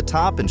 Tear off the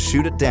top and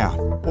shoot it down,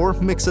 or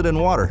mix it in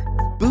water.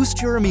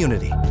 Boost your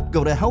immunity.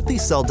 Go to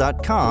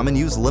healthycell.com and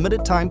use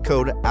limited time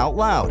code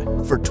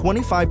OUTLOUD for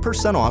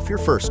 25% off your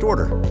first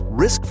order.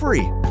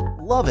 Risk-free.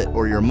 Love it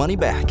or your money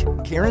back.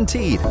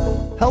 Guaranteed.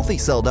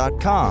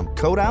 Healthycell.com,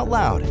 code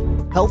OUTLOUD.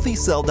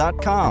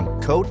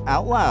 Healthycell.com, code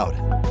OUTLOUD.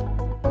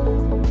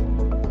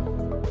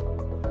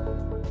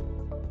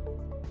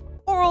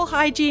 Oral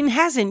hygiene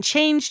hasn't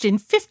changed in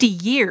 50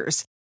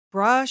 years.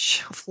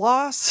 Brush,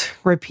 floss,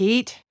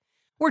 repeat.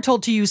 We're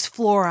told to use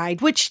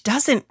fluoride, which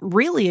doesn't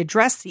really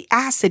address the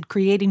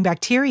acid-creating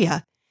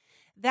bacteria.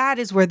 That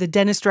is where the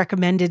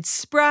dentist-recommended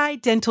Spry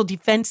Dental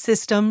Defense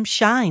System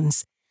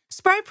shines.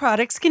 Spry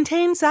products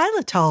contain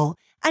xylitol,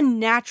 a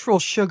natural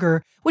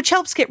sugar which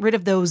helps get rid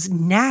of those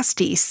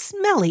nasty,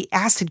 smelly,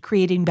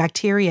 acid-creating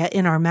bacteria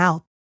in our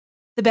mouth.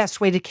 The best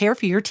way to care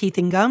for your teeth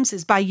and gums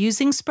is by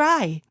using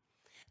Spry.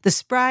 The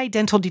Spry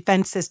Dental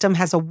Defense System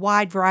has a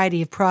wide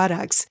variety of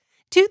products.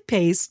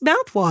 Toothpaste,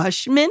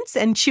 mouthwash, mints,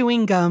 and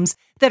chewing gums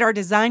that are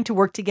designed to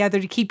work together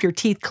to keep your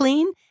teeth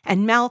clean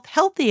and mouth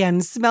healthy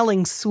and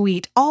smelling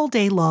sweet all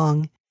day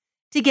long.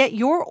 To get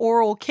your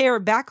oral care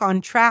back on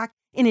track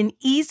in an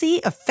easy,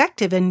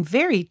 effective, and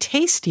very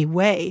tasty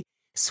way,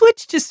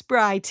 switch to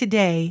Spry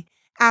today.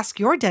 Ask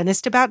your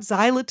dentist about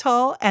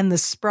xylitol and the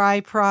Spry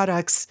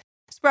products.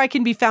 Spry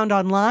can be found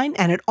online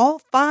and at all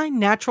fine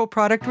natural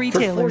product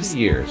retailers. For 40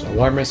 years,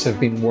 alarmists have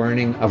been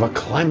warning of a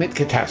climate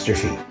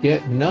catastrophe,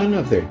 yet none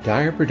of their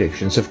dire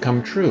predictions have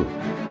come true.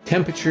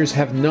 Temperatures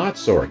have not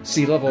soared,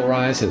 sea level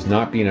rise has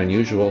not been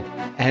unusual,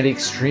 and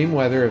extreme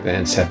weather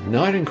events have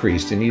not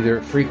increased in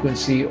either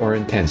frequency or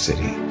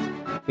intensity.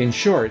 In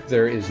short,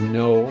 there is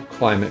no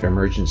climate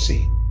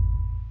emergency.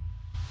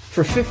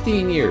 For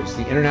 15 years,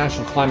 the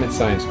International Climate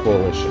Science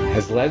Coalition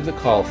has led the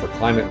call for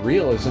climate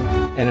realism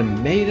and a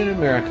Made in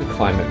America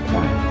climate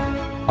plan.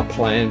 A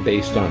plan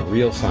based on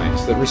real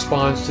science that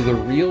responds to the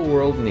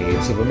real-world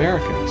needs of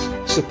Americans,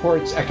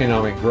 supports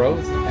economic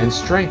growth, and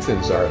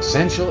strengthens our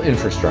essential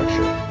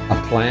infrastructure. A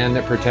plan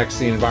that protects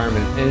the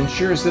environment and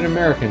ensures that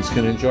Americans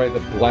can enjoy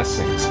the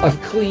blessings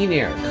of clean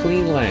air,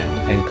 clean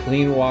land, and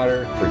clean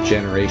water for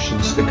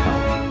generations to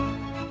come.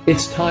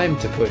 It's time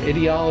to put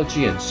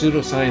ideology and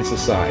pseudoscience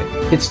aside.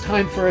 It's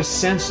time for a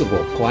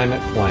sensible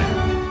climate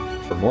plan.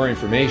 For more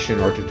information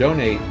or to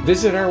donate,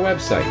 visit our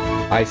website,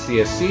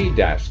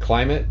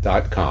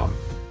 icsc-climate.com.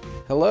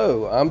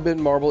 Hello, I'm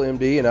Ben Marble,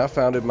 MD, and I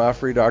founded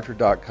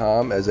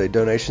MyFreeDoctor.com as a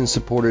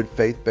donation-supported,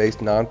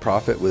 faith-based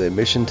nonprofit with a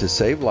mission to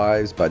save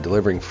lives by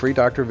delivering free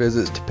doctor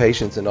visits to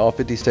patients in all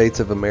 50 states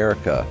of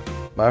America.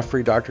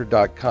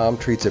 MyFreeDoctor.com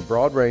treats a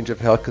broad range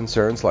of health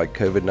concerns like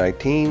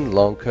COVID-19,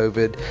 long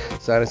COVID,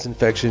 sinus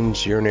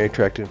infections, urinary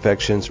tract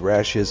infections,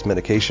 rashes,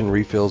 medication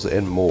refills,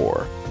 and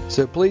more.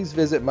 So please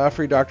visit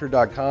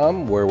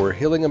MyFreeDoctor.com, where we're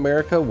healing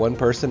America one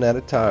person at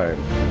a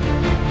time.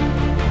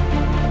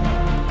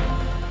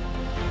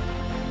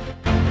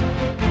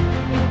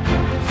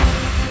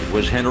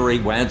 Was Henry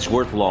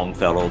Wadsworth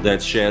Longfellow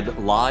that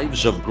said,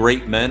 "Lives of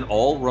great men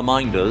all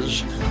remind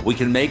us we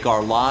can make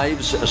our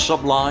lives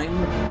sublime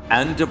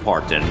and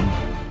departing,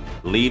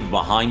 leave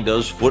behind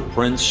us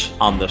footprints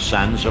on the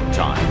sands of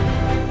time."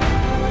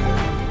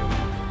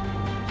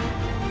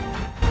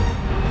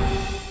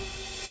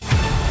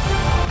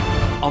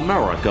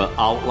 America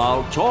Out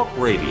Loud Talk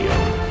Radio.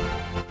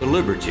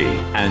 Liberty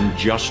and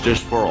justice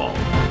for all.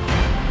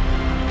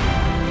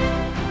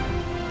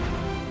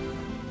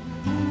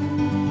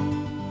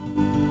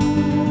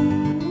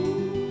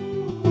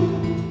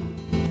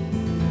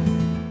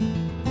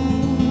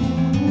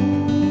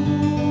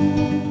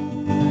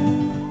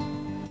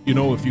 You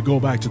know, if you go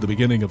back to the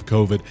beginning of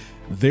COVID,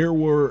 there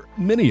were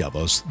many of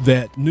us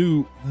that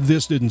knew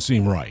this didn't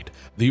seem right.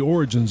 The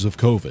origins of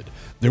COVID.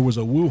 There was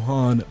a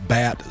Wuhan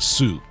bat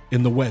suit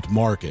in the wet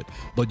market,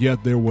 but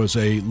yet there was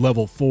a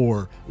level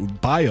 4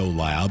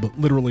 biolab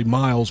literally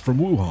miles from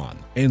Wuhan.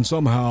 And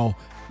somehow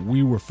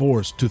we were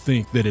forced to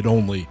think that it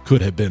only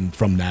could have been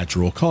from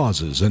natural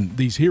causes. And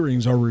these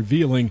hearings are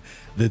revealing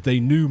that they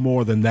knew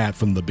more than that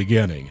from the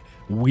beginning.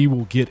 We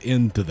will get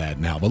into that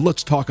now, but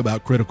let's talk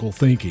about critical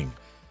thinking.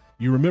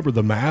 You remember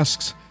the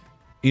masks?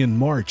 In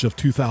March of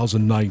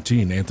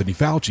 2019, Anthony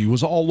Fauci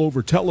was all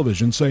over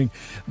television saying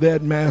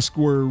that masks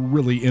were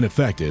really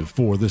ineffective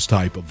for this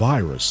type of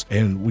virus.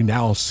 And we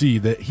now see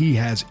that he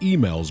has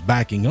emails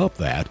backing up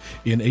that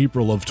in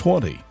April of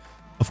 20.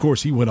 Of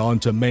course, he went on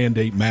to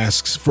mandate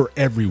masks for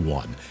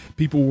everyone.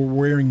 People were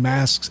wearing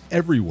masks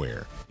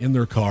everywhere, in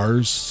their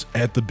cars,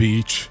 at the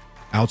beach,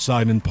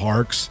 outside in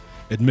parks.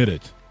 Admit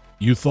it,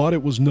 you thought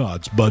it was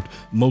nuts, but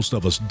most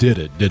of us did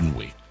it, didn't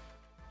we?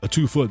 A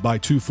 2-foot by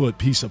 2-foot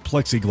piece of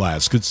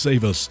plexiglass could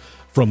save us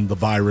from the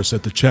virus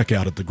at the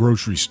checkout at the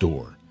grocery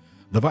store.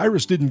 The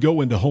virus didn't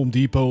go into Home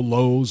Depot,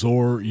 Lowe's,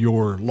 or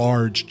your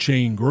large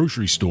chain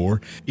grocery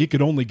store. It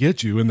could only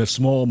get you in the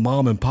small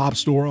mom and pop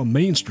store on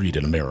Main Street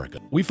in America.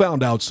 We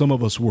found out some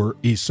of us were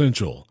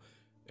essential,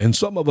 and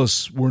some of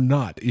us were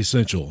not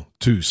essential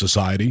to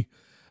society.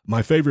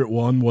 My favorite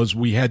one was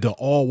we had to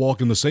all walk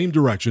in the same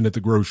direction at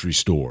the grocery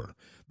store.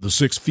 The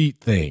 6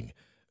 feet thing.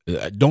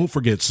 Don't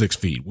forget 6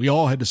 feet. We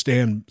all had to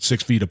stand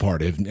 6 feet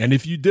apart. And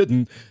if you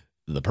didn't,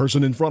 the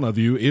person in front of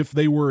you, if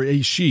they were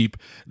a sheep,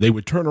 they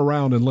would turn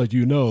around and let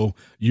you know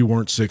you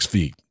weren't 6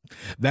 feet.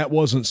 That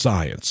wasn't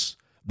science.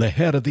 The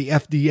head of the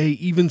FDA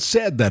even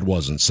said that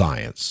wasn't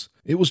science.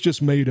 It was just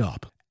made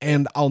up.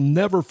 And I'll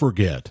never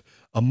forget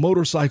a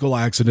motorcycle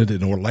accident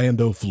in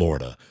Orlando,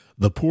 Florida.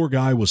 The poor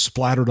guy was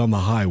splattered on the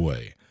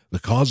highway. The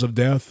cause of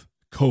death?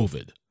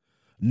 COVID.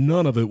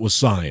 None of it was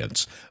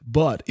science.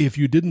 But if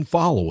you didn't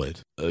follow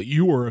it,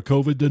 you were a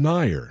COVID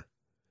denier.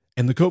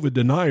 And the COVID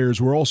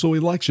deniers were also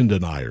election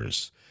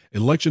deniers.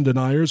 Election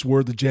deniers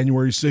were the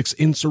January 6th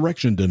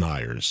insurrection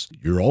deniers.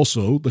 You're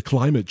also the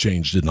climate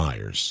change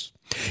deniers.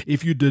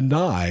 If you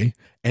deny,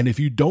 and if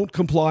you don't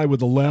comply with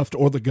the left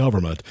or the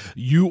government,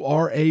 you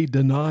are a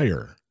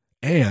denier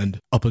and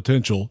a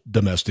potential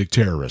domestic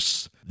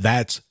terrorist.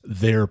 That's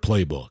their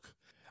playbook.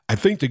 I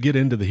think to get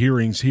into the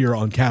hearings here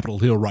on Capitol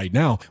Hill right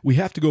now, we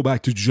have to go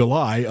back to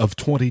July of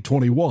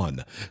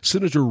 2021.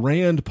 Senator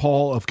Rand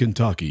Paul of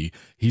Kentucky,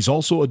 he's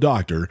also a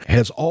doctor,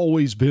 has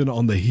always been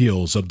on the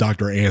heels of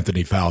Dr.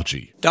 Anthony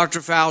Fauci.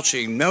 Dr.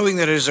 Fauci, knowing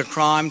that it is a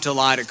crime to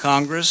lie to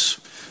Congress,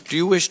 do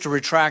you wish to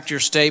retract your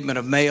statement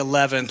of May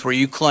 11th where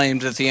you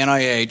claimed that the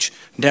NIH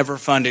never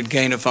funded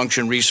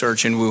gain-of-function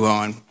research in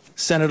Wuhan?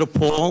 Senator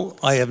Paul,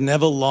 I have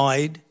never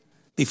lied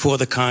before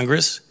the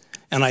Congress,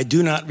 and I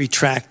do not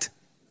retract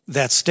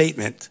that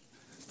statement.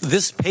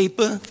 This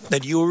paper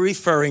that you are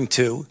referring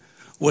to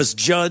was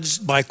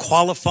judged by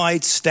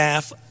qualified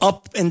staff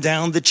up and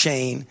down the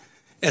chain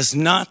as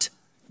not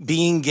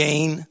being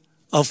gain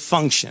of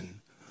function.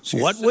 So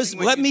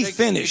let me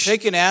finish. You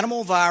take an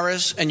animal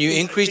virus and you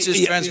increase its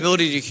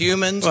transmissibility to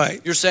humans.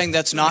 Right. You're saying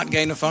that's not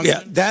gain of function?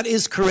 Yeah, that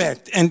is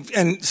correct.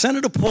 And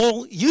Senator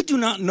Paul, you do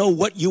not know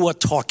what you are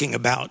talking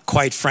about,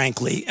 quite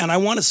frankly. And I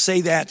want to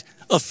say that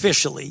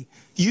officially.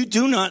 You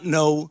do not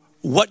know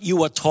what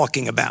you are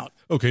talking about.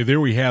 Okay, there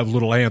we have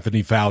little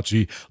Anthony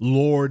Fauci,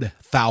 Lord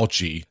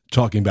Fauci,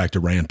 talking back to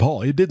Rand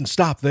Paul. It didn't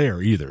stop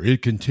there either.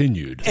 It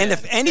continued. And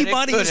if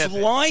anybody is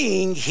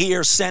lying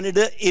here,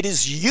 Senator, it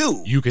is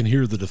you. You can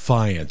hear the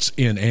defiance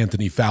in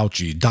Anthony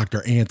Fauci,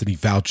 Dr. Anthony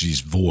Fauci's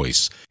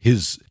voice,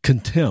 his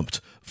contempt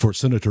for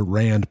Senator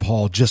Rand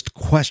Paul just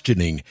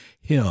questioning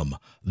him,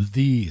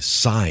 the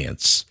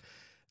science.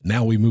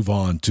 Now we move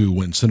on to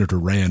when Senator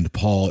Rand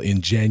Paul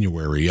in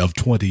January of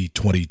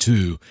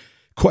 2022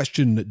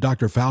 questioned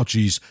Dr.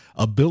 Fauci's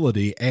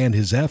ability and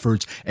his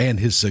efforts and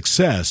his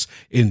success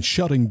in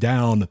shutting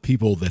down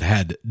people that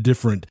had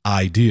different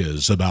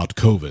ideas about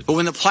COVID. But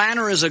when the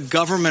planner is a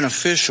government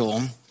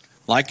official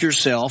like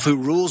yourself who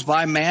rules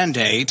by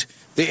mandate,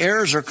 the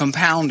errors are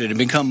compounded and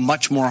become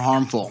much more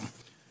harmful.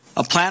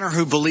 A planner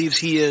who believes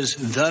he is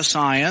the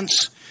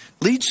science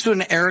leads to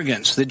an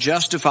arrogance that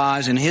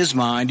justifies, in his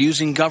mind,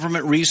 using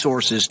government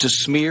resources to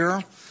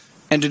smear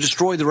and to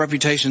destroy the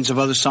reputations of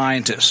other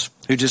scientists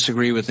who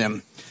disagree with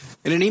him.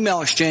 In an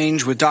email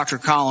exchange with Dr.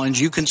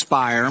 Collins, you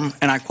conspire,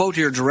 and I quote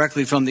here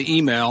directly from the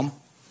email,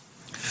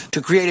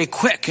 to create a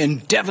quick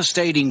and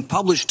devastating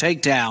published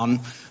takedown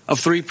of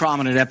 3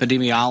 prominent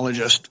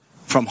epidemiologists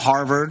from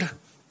Harvard,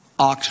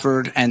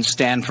 Oxford, and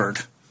Stanford.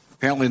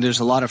 Apparently there's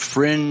a lot of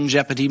fringe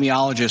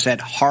epidemiologists at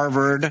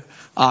Harvard,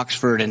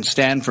 Oxford, and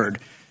Stanford.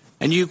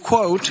 And you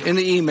quote in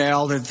the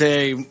email that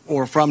they,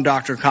 or from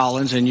Dr.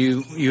 Collins, and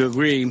you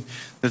agree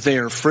that they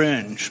are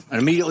fringe. And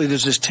immediately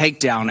there's this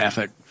takedown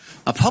effort.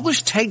 A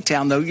published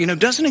takedown, though,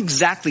 doesn't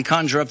exactly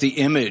conjure up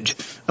the image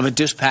of a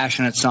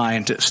dispassionate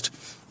scientist.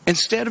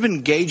 Instead of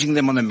engaging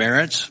them on the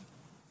merits,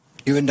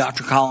 you and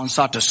Dr. Collins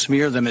sought to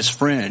smear them as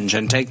fringe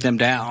and take them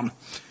down.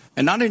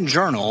 And not in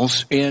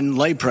journals, in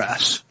lay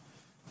press.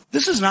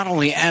 This is not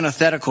only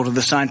antithetical to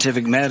the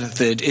scientific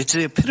method, it's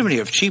the epitome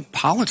of cheap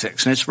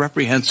politics, and it's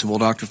reprehensible,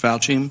 Dr.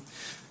 Fauci.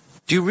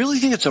 Do you really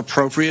think it's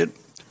appropriate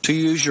to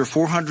use your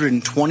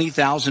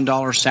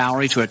 $420,000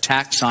 salary to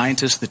attack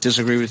scientists that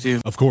disagree with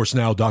you? Of course,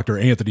 now Dr.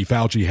 Anthony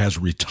Fauci has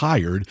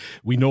retired.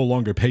 We no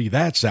longer pay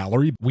that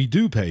salary. We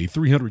do pay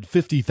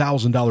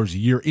 $350,000 a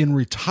year in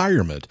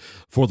retirement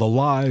for the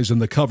lies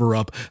and the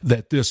cover-up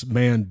that this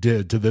man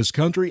did to this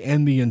country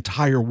and the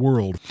entire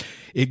world.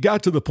 It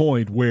got to the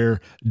point where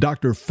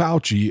Dr.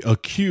 Fauci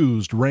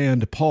accused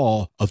Rand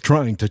Paul of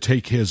trying to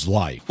take his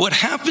life. What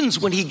happens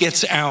when he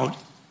gets out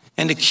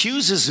and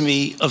accuses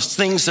me of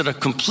things that are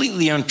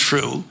completely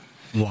untrue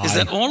is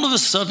that all of a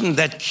sudden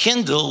that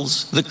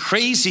kindles the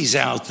crazies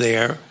out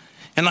there,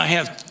 and I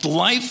have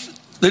life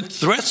that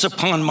threats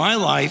upon my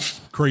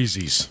life.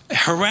 Crazies.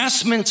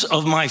 Harassment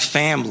of my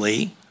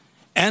family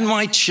and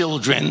my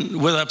children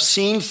with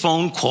obscene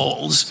phone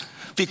calls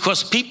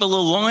because people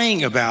are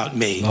lying about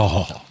me.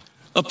 Oh.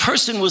 A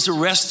person was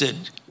arrested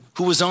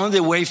who was on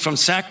their way from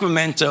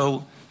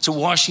Sacramento to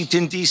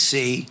Washington,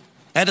 D.C.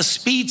 at a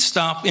speed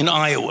stop in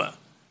Iowa.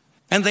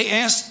 And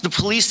the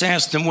police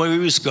asked him where he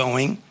was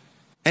going,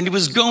 and he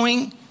was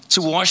going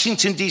to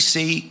Washington,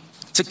 D.C.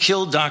 to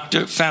kill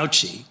Dr.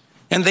 Fauci.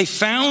 And they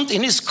found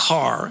in his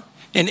car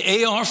an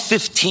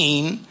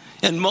AR-15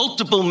 and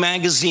multiple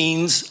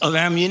magazines of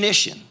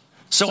ammunition.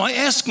 So I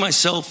asked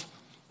myself,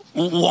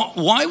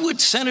 why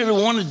would Senator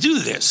want to do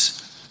this?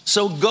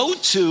 So go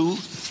to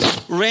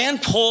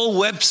Rand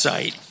Paul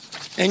website,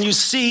 and you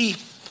see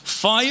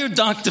Fire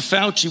Dr.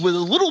 Fauci with a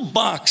little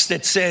box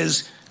that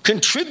says,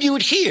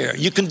 contribute here.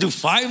 You can do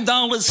 $5, $10,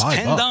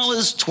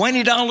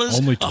 $20,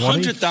 Only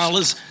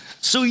 $100.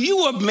 So you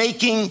are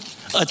making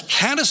a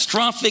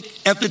catastrophic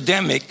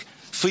epidemic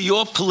for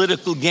your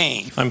political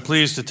gain. I'm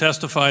pleased to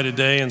testify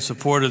today in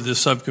support of this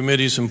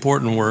subcommittee's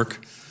important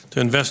work to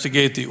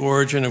investigate the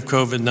origin of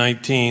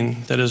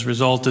COVID-19 that has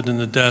resulted in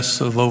the deaths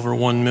of over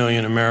 1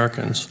 million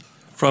Americans.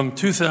 From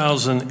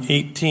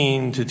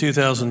 2018 to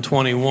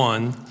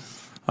 2021,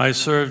 I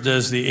served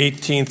as the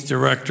 18th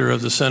director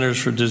of the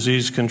Centers for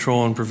Disease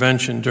Control and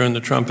Prevention during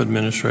the Trump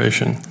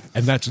administration.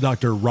 And that's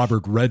Dr.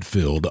 Robert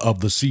Redfield of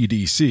the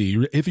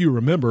CDC. If you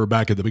remember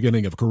back at the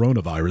beginning of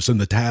coronavirus in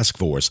the task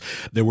force,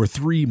 there were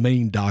 3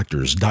 main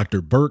doctors,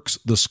 Dr. Birx,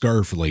 the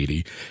scarf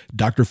lady,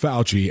 Dr.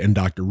 Fauci, and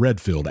Dr.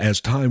 Redfield.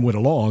 As time went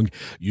along,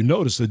 you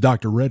notice that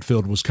Dr.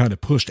 Redfield was kind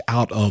of pushed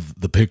out of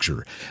the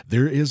picture.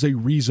 There is a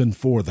reason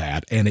for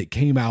that, and it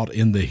came out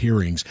in the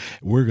hearings.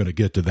 We're going to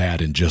get to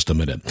that in just a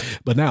minute.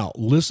 But now,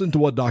 listen to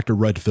what Dr.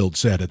 Redfield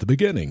said at the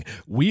beginning.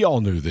 We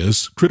all knew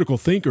this. Critical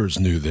thinkers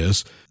knew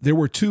this. There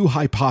were 2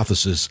 hypotheses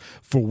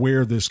for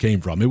where this came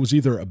from. It was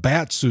either a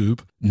bat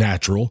soup,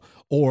 natural,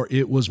 or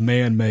it was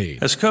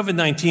man-made. As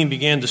COVID-19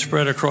 began to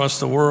spread across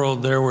the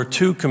world, there were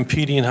 2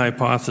 competing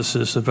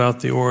hypotheses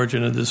about the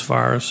origin of this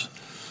virus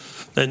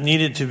that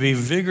needed to be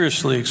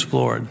vigorously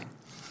explored.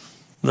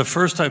 The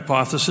first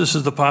hypothesis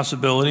is the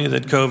possibility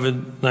that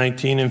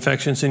COVID-19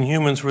 infections in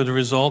humans were the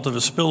result of a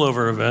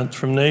spillover event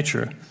from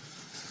nature.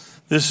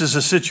 This is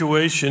a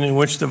situation in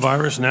which the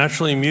virus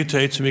naturally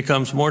mutates and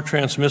becomes more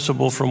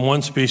transmissible from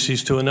one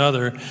species to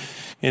another,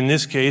 in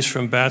this case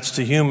from bats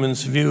to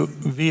humans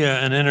via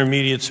an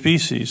intermediate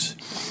species.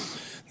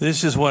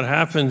 This is what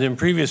happened in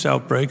previous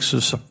outbreaks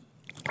of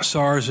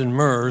SARS and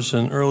MERS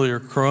and earlier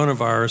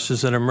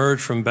coronaviruses that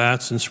emerged from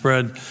bats and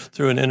spread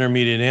through an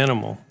intermediate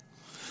animal.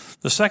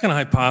 The second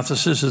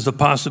hypothesis is the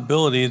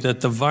possibility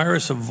that the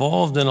virus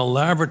evolved in a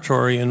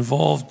laboratory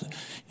involved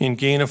in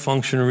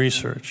gain-of-function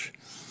research.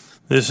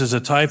 This is a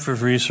type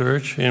of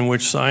research in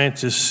which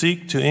scientists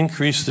seek to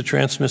increase the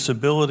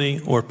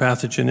transmissibility or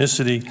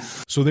pathogenicity.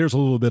 So there's a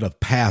little bit of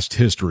past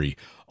history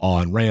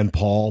on Rand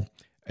Paul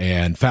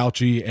and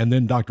Fauci, and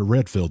then Dr.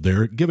 Redfield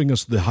there, giving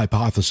us the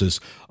hypothesis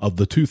of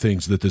the two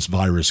things that this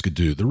virus could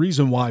do. The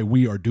reason why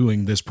we are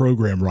doing this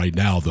program right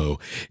now, though,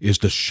 is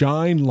to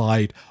shine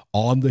light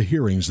on the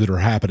hearings that are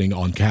happening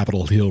on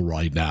Capitol Hill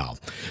right now.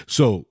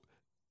 So,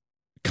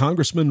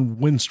 Congressman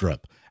Winstrup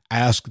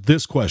asked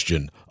this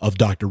question of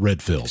Dr.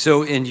 Redfield.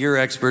 So, in your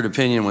expert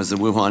opinion, was the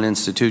Wuhan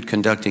Institute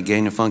conducting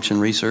gain-of-function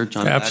research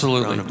on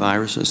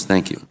coronaviruses?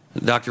 Thank you.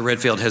 Dr.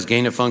 Redfield, has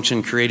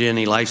gain-of-function created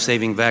any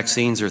life-saving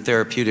vaccines or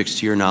therapeutics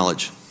to your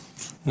knowledge?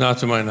 Not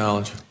to my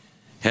knowledge.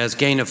 Has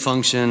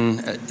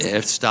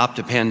gain-of-function stopped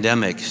a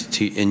pandemic,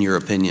 in your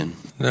opinion?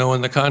 No,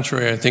 on the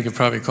contrary, I think it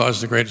probably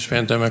caused the greatest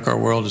pandemic our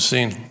world has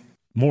seen.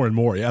 More and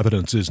more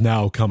evidence is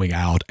now coming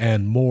out,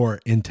 and more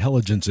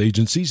intelligence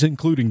agencies,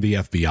 including the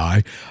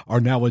FBI,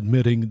 are now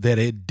admitting that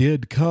it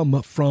did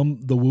come from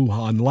the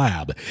Wuhan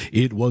lab.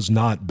 It was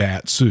not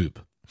bat soup.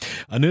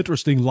 An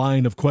interesting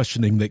line of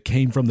questioning that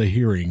came from the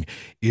hearing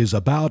is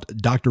about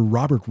Dr.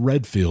 Robert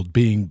Redfield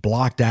being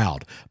blocked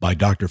out by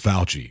Dr.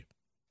 Fauci.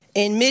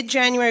 In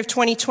mid-January of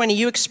 2020,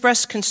 you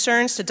expressed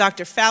concerns to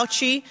Dr.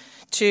 Fauci,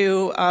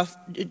 to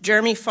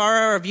Jeremy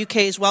Farrar of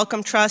UK's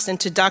Wellcome Trust, and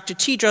to Dr.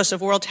 Tedros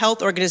of World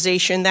Health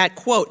Organization that,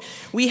 quote,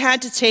 we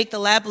had to take the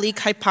lab leak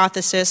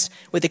hypothesis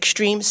with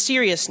extreme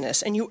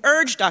seriousness. And you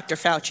urged Dr.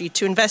 Fauci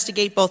to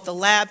investigate both the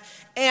lab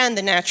and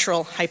the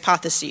natural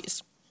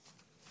hypotheses.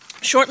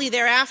 Shortly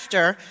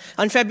thereafter,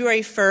 on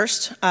February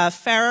 1st,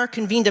 Farrar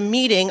convened a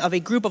meeting of a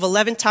group of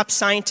 11 top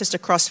scientists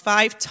across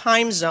 5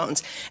 time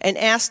zones and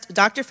asked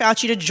Dr.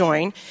 Fauci to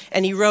join,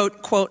 and he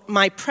wrote, quote,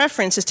 my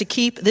preference is to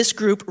keep this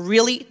group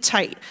really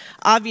tight.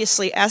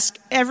 Obviously, ask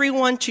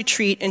everyone to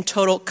treat in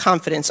total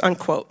confidence,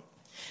 unquote.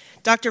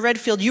 Dr.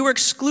 Redfield, you were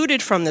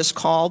excluded from this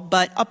call,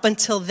 but up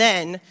until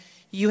then,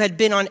 you had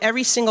been on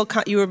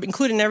you were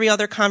included in every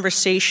other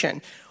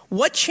conversation.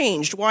 What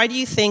changed? Why do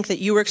you think that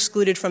you were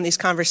excluded from these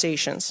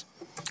conversations?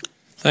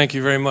 Thank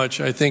you very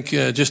much. I think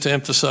just to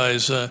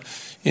emphasize,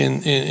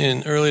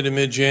 in early to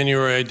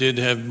mid-January, I did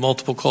have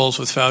multiple calls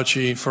with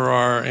Fauci,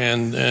 Farrar,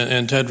 and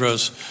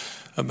Tedros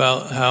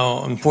about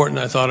how important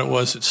I thought it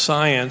was that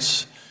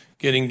science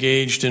get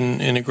engaged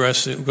in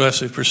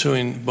aggressively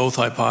pursuing both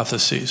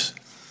hypotheses.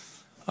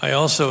 I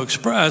also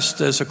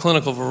expressed, as a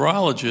clinical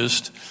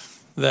virologist,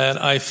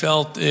 that I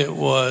felt it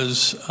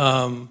was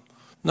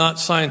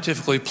not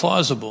scientifically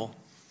plausible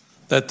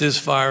that this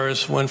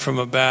virus went from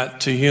a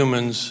bat to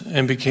humans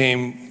and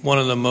became one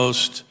of the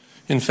most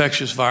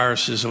infectious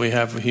viruses that we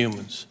have for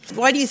humans.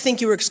 Why do you think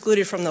you were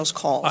excluded from those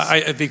calls?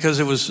 Because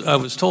it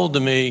was told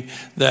to me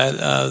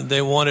that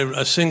they wanted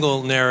a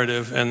single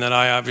narrative and that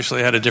I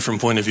obviously had a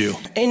different point of view.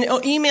 In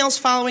emails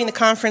following the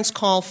conference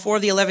call, 4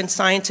 of the 11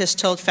 scientists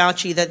told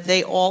Fauci that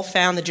they all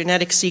found the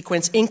genetic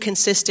sequence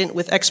inconsistent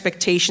with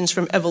expectations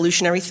from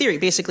evolutionary theory,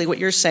 basically what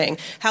you're saying.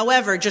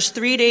 However, just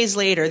 3 days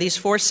later, these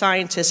 4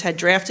 scientists had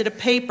drafted a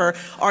paper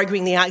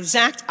arguing the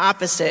exact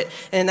opposite,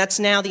 and that's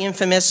now the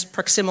infamous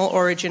proximal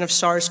origin of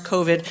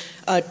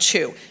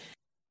SARS-CoV-2.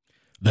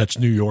 That's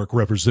New York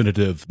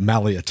Representative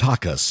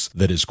Malliotakis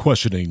that is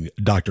questioning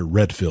Dr.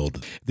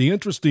 Redfield. The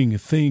interesting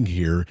thing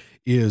here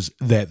is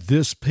that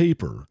this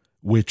paper,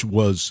 which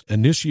was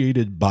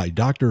initiated by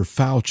Dr.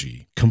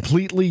 Fauci,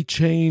 completely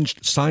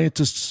changed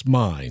scientists'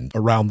 minds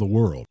around the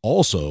world.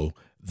 Also,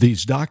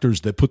 these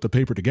doctors that put the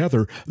paper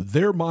together,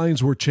 their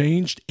minds were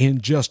changed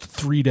in just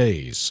 3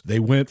 days. They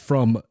went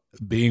from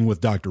being with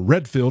Dr.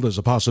 Redfield as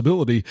a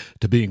possibility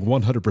to being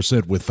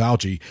 100% with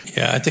Fauci.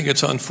 Yeah, I think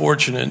it's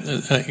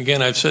unfortunate.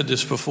 Again, I've said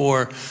this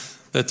before,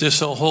 that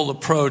this whole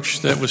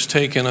approach that was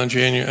taken on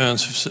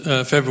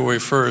February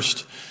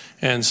 1st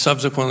and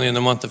subsequently in the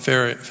month of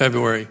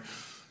February,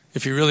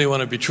 if you really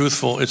want to be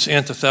truthful, it's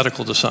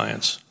antithetical to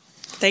science.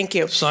 Thank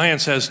you.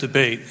 Science has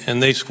debate,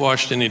 and they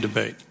squashed any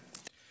debate.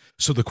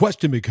 So the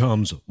question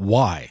becomes,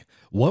 why?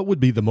 What would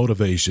be the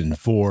motivation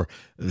for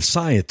the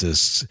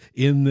scientists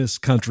in this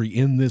country,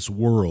 in this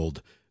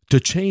world,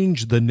 to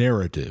change the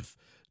narrative,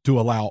 to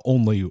allow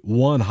only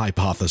one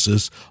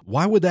hypothesis?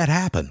 Why would that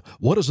happen?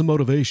 What is the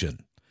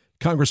motivation?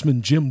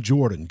 Congressman Jim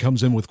Jordan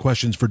comes in with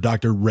questions for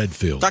Dr.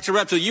 Redfield. Dr.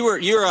 Redfield, you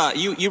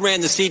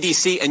ran the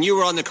CDC and you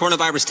were on the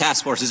coronavirus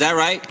task force. Is that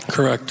right?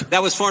 Correct.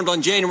 That was formed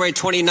on January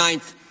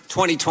 29th.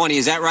 2020,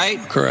 is that right?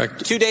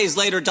 Correct. 2 days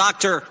later,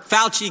 Dr.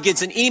 Fauci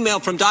gets an email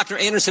from Dr.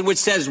 Anderson which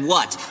says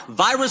what?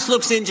 Virus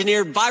looks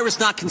engineered, virus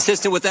not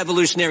consistent with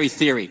evolutionary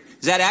theory.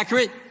 Is that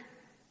accurate?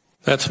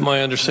 That's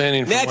my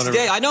understanding. Next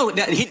day, I know.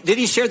 Did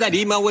he share that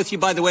email with you,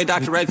 by the way,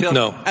 Dr. Redfield?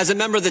 No. As a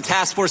member of the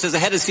task force, as a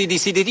head of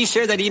CDC, did he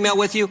share that email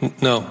with you?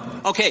 No.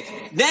 Okay.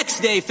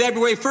 Next day,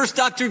 February 1st,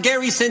 Dr.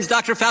 Gary sends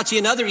Dr. Fauci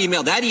another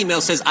email. That email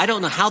says, I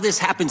don't know how this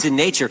happens in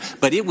nature,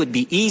 but it would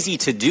be easy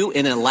to do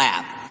in a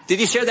lab. Did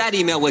he share that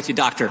email with you,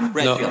 Dr.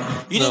 Redfield?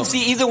 No. You didn't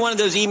see either one of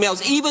those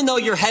emails, even though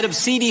you're head of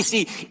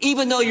CDC,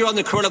 even though you're on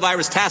the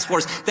coronavirus task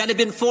force that had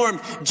been formed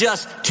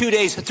just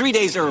 3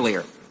 days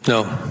earlier.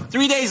 No.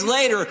 3 days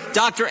later,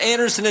 Dr.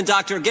 Anderson and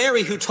Dr.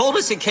 Gary, who told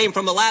us it came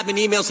from a lab in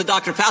emails to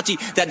Dr. Fauci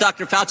that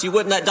Dr. Fauci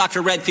wouldn't let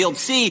Dr. Redfield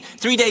see,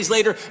 3 days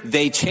later,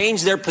 they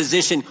changed their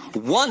position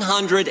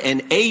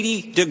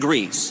 180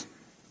 degrees.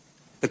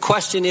 The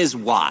question is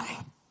why?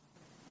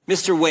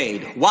 Mr.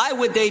 Wade, why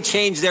would they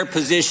change their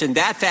position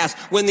that fast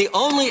when the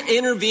only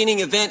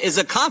intervening event is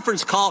a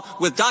conference call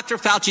with Dr.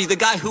 Fauci, the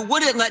guy who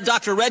wouldn't let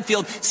Dr.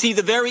 Redfield see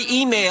the very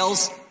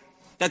emails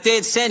that they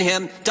had sent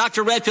him,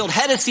 Dr. Redfield,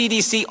 head of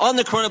CDC on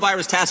the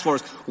coronavirus task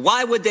force?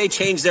 Why would they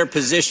change their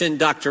position,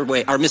 Dr.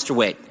 Wade, or Mr.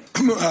 Wade?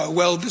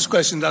 Well, this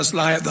question does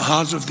lie at the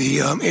heart of the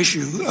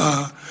issue.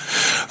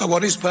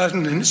 What is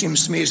pertinent, it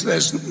seems to me, is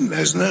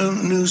there's no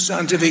new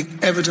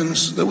scientific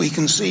evidence that we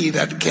can see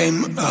that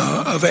became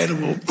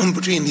available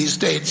between these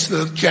dates,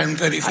 the Jan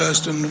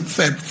 31st and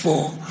Feb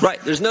 4.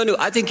 Right. There's no new.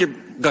 I think you're.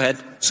 Go ahead.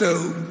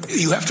 So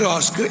you have to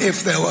ask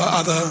if there were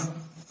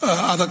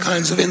other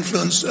kinds of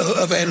influence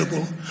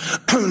available.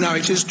 Now,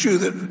 it is true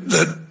that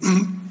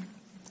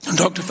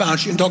Dr.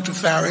 Fauci and Dr.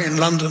 Farry in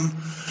London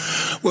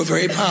were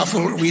very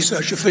powerful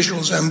research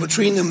officials, and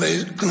between them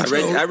they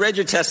controlled. I read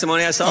your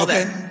testimony. I saw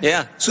that.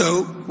 Yeah.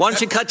 So why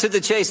don't you cut to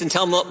the chase and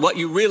tell them what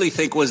you really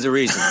think was the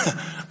reason?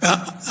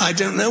 I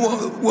don't know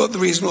what the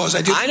reason was.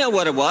 I know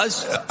what it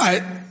was.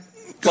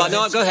 Go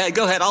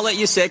ahead. I'll let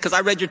you say it because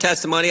I read your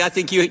testimony. I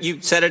think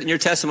you said it in your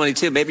testimony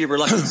too. Maybe you're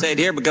reluctant to say it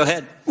here, but go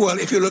ahead. Well,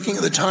 if you're looking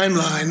at the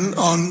timeline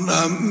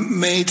on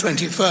May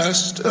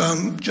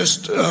 21st,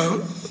 just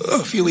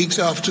a few weeks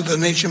after the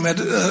Nature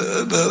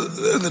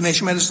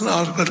Medicine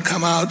article had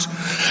come out,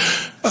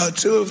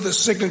 two of the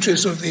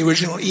signatories of the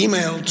original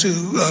email to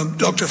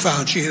Dr.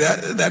 Fauci,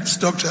 that's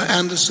Dr.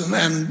 Anderson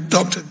and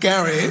Dr.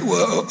 Gary,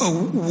 were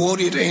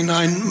awarded a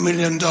 $9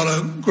 million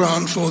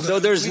grant for the... So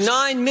there's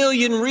 9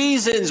 million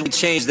reasons we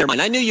changed their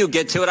mind. I knew you'd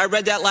get to it. I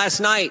read that last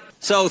night.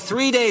 So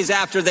 3 days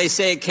after they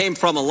say it came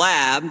from a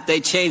lab, they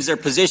changed their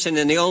position,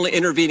 and the only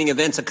intervening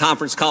event's a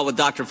conference call with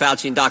Dr.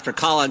 Fauci and Dr.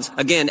 Collins.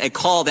 Again, a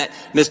call that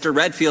Mr.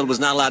 Redfield was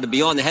not allowed to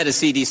be on, the head of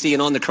CDC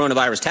and on the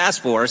coronavirus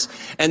task force.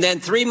 And then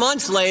 3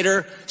 months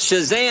later,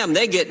 shazam,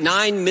 they get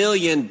 $9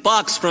 million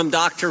from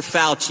Dr.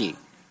 Fauci.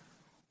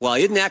 Well,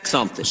 isn't that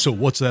something? So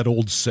what's that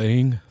old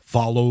saying?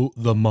 Follow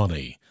the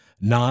money.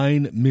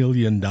 $9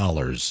 million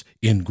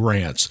in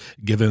grants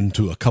given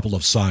to a couple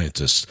of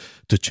scientists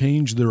to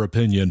change their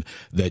opinion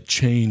that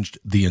changed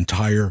the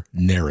entire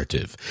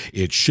narrative.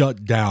 It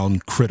shut down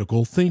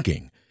critical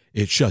thinking.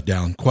 It shut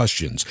down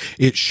questions.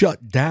 It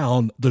shut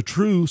down the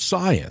true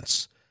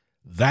science.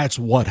 That's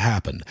what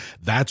happened.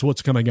 That's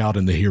what's coming out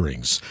in the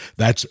hearings.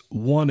 That's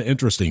one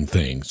interesting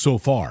thing so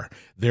far.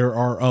 There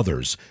are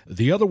others.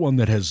 The other one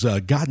that has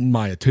gotten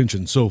my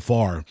attention so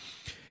far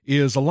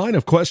is a line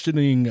of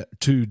questioning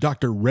to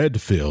Dr.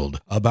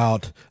 Redfield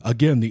about,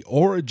 again, the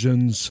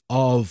origins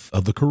of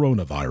the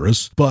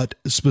coronavirus, but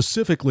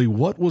specifically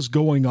what was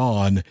going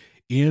on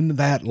in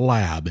that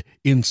lab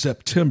in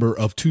September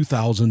of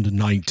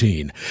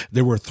 2019.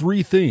 There were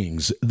 3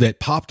 things that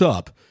popped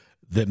up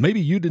that maybe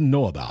you didn't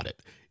know about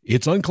it.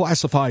 It's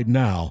unclassified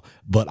now,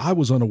 but I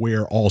was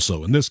unaware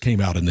also, and this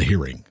came out in the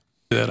hearing.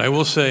 I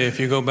will say, if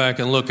you go back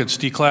and look, it's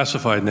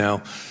declassified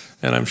now.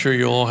 And I'm sure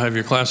you'll all have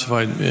your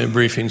classified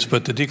briefings,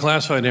 but the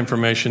declassified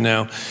information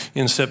now,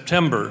 in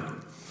September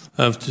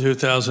of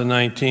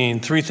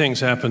 2019, 3 things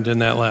happened in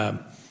that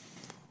lab.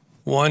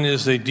 One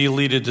is they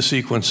deleted the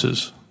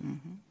sequences.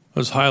 It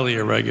was highly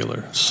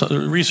irregular. So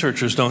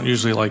researchers don't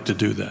usually like to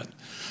do that.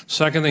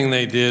 Second thing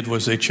they did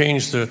was they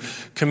changed the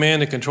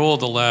command and control of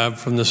the lab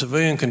from the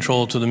civilian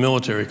control to the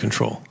military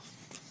control.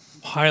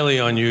 Highly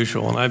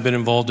unusual, and I've been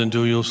involved in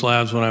dual-use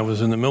labs when I was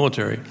in the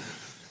military.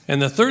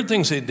 And the third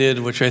things they did,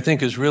 which I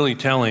think is really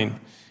telling,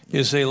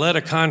 is they let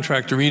a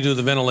contractor redo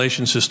the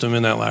ventilation system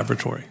in that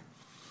laboratory.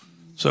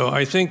 So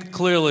I think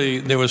clearly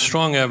there was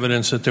strong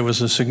evidence that there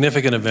was a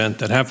significant event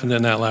that happened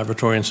in that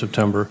laboratory in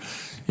September.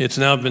 It's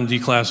now been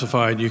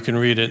declassified. You can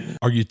read it.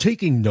 Are you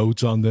taking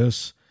notes on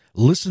this?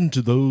 Listen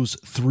to those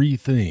 3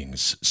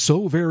 things.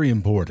 So very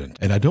important.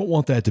 And I don't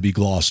want that to be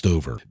glossed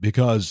over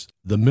because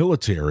the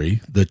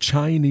military, the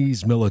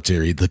Chinese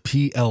military, the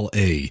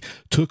PLA,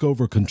 took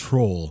over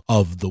control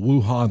of the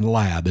Wuhan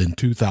lab in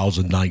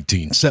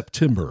 2019,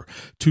 September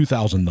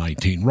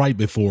 2019, right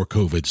before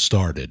COVID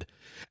started.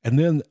 And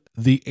then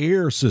the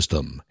air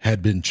system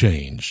had been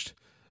changed.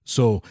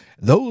 So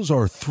those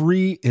are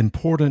 3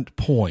 important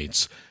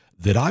points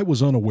that I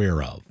was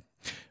unaware of.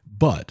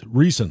 But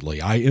recently,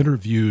 I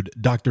interviewed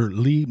Dr.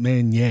 Li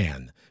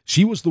Manyan.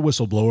 She was the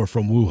whistleblower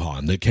from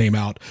Wuhan that came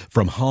out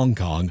from Hong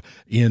Kong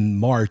in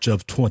March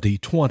of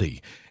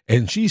 2020.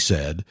 And she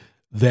said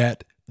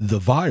that the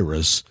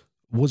virus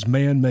was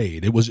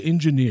man-made. It was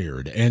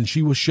engineered, and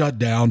she was shut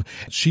down.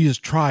 She has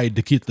tried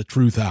to get the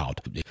truth out.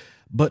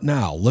 But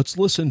now, let's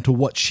listen to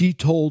what she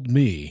told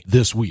me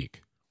this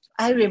week.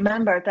 I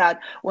remember that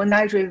when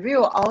I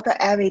review all the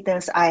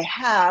evidence I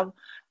have,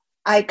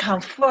 I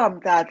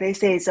confirm that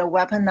this is a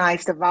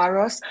weaponized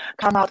virus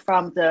come out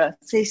from the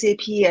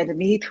CCP and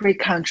military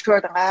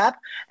controlled lab.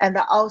 And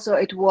also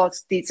it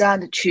was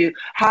designed to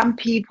harm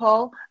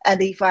people.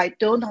 And if I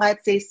don't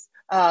let this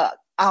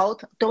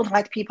out, don't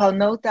let people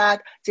know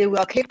that, they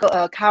will keep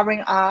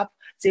covering up.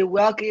 They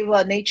will give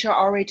a nature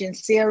origin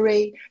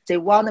theory. They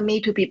want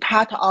me to be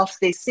part of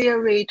the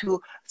theory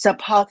to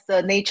support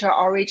the nature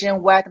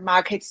origin wet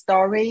market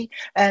story.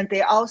 And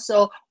they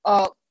also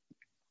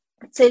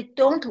they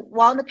don't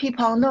want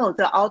people to know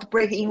the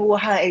outbreak in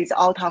Wuhan is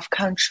out of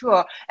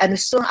control. And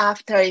soon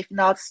after, if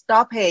not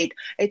stop it,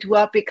 it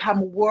will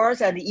become worse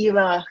and even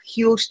a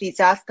huge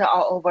disaster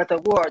all over the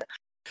world.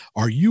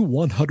 Are you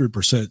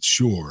 100%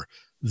 sure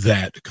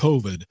that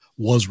COVID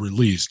was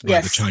released by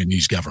the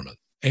Chinese government?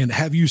 And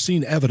have you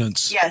seen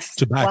evidence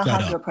to back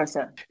 100%. That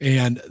up?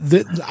 And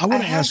I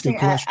want to ask a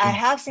question. I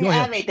have seen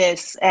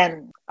evidence,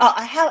 and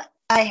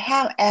I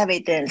have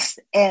evidence,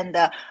 and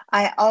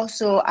I'm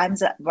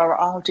the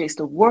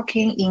virologist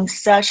working in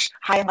such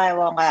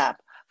high-level lab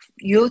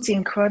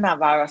using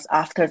coronavirus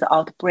after the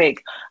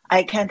outbreak.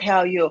 I can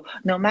tell you,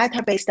 no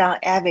matter based on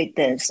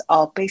evidence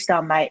or based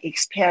on my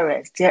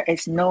experience, there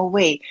is no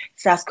way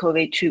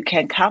SARS-CoV-2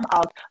 can come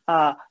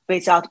out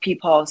without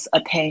people's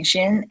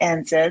attention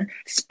and then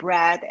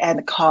spread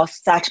and cause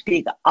such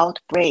big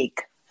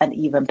outbreak and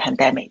even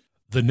pandemic.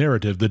 The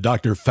narrative that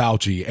Dr.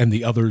 Fauci and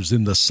the others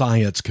in the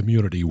science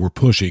community were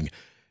pushing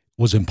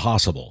was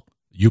impossible.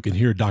 You can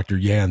hear Dr.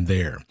 Yan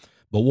there.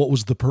 But what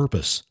was the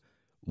purpose?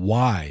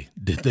 Why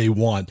did they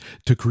want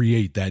to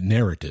create that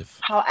narrative?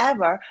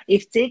 However,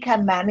 if they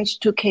can manage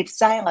to keep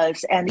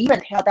silence and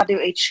even tell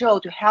WHO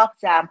to help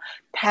them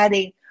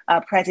telling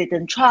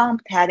President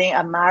Trump, telling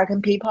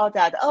American people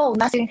that, oh,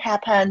 nothing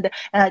happened,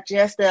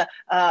 just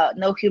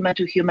no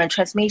human-to-human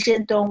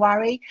transmission, don't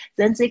worry,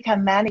 then they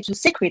can manage to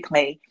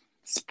secretly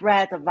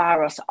spread the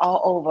virus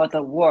all over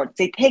the world.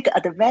 They take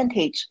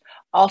advantage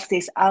of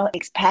this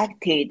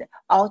unexpected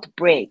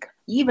outbreak.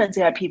 Even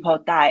there people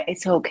die,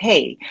 it's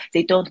okay.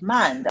 They don't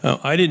mind.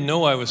 I didn't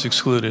know I was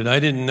excluded. I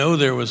didn't know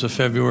there was a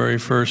February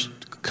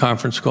 1st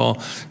conference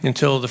call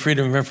until the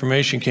Freedom of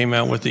Information came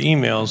out with the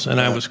emails, and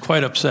I was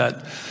quite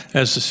upset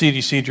as the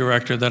CDC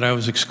director that I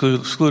was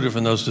excluded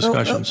from those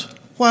discussions.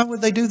 Why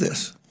would they do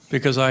this?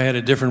 Because I had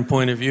a different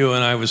point of view,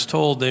 and I was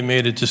told they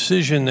made a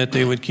decision that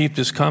they would keep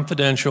this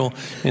confidential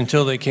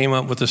until they came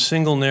up with a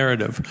single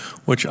narrative,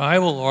 which I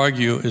will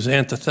argue is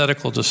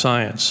antithetical to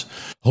science.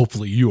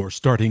 Hopefully you are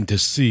starting to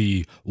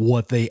see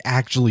what they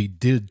actually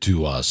did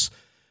to us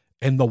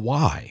and the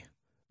why.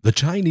 The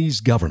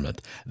Chinese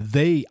government,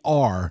 they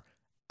are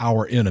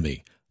our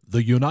enemy.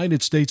 The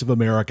United States of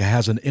America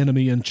has an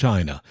enemy in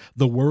China.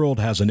 The world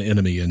has an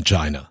enemy in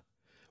China.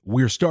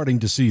 We're starting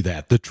to see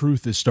that. The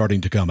truth is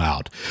starting to come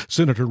out.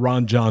 Senator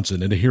Ron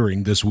Johnson in a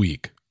hearing this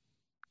week.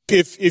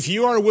 If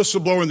you are a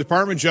whistleblower in the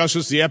Department of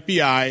Justice, the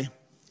FBI,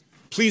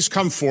 please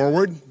come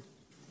forward.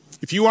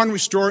 If you want to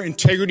restore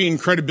integrity and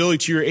credibility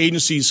to your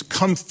agencies,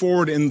 come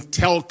forward and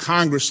tell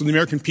Congress so the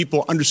American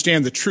people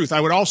understand the truth.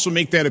 I would also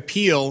make that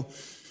appeal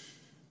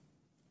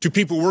to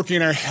people working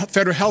in our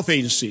federal health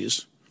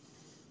agencies.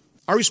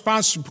 Our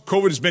response to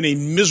COVID has been a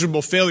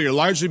miserable failure,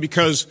 largely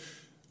because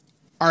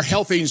our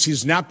health agency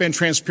has not been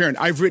transparent.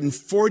 I've written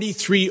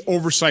 43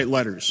 oversight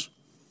letters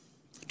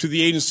to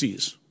the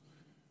agencies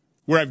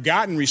where I've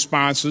gotten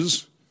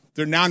responses.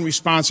 They're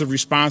non-responsive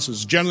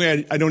responses.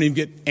 Generally, I don't even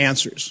get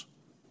answers.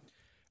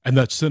 And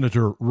that's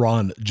Senator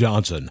Ron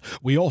Johnson.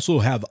 We also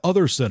have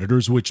other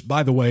senators, which,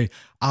 by the way,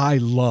 I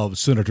love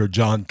Senator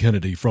John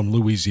Kennedy from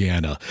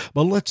Louisiana.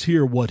 But let's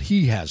hear what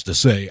he has to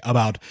say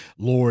about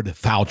Lord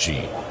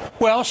Fauci.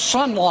 Well,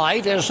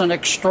 sunlight is an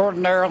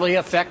extraordinarily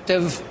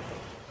effective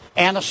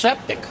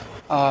antiseptic.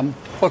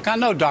 Look, I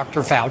know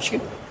Dr.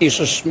 Fauci. He's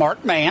a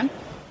smart man.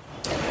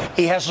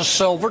 He has a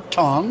silver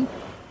tongue.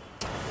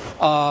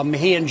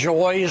 He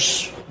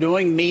enjoys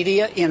doing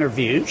media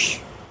interviews.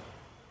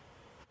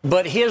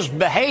 But his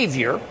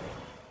behavior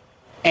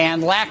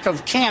and lack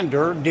of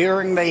candor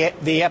during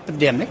the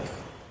epidemic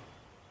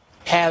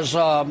has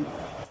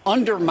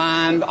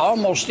undermined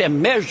almost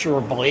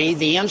immeasurably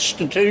the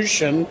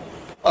institution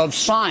of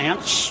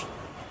science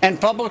and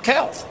public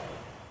health.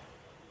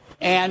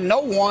 And no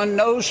one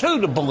knows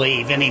who to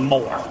believe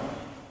anymore.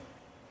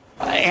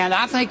 And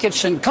I think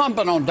it's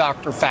incumbent on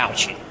Dr.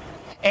 Fauci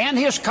and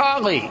his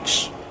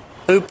colleagues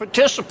who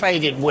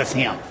participated with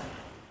him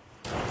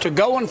to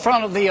go in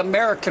front of the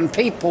American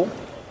people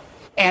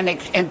and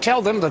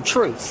tell them the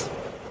truth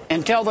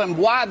and tell them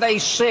why they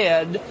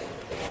said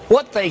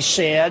what they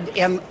said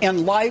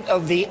in light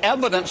of the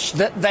evidence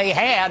that they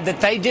had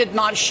that they did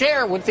not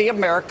share with the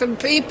American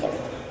people.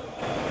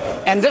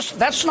 And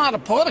that's not a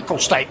political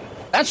statement.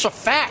 That's a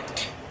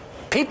fact.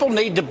 People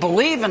need to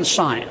believe in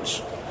science.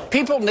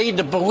 People need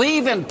to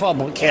believe in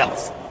public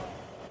health.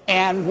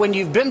 And when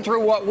you've been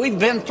through what we've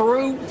been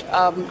through,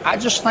 I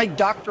just think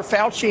Dr.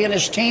 Fauci and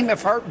his team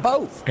have hurt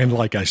both. And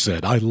like I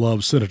said, I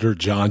love Senator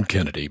John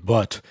Kennedy,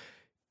 but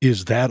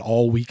is that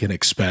all we can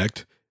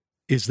expect?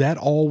 Is that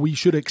all we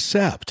should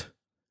accept?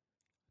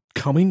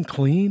 Coming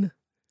clean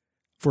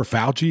for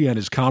Fauci and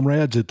his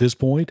comrades at this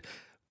point?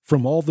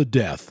 From all the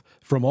death,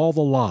 from all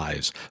the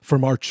lies,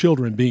 from our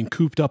children being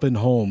cooped up in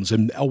homes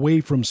and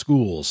away from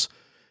schools.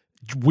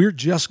 We're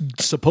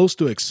just supposed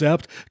to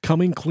accept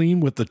coming clean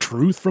with the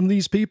truth from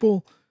these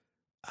people?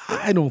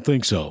 I don't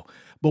think so.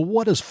 But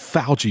what does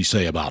Fauci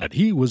say about it?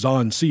 He was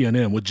on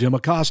CNN with Jim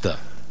Acosta.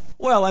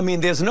 Well, I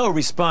mean, there's no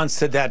response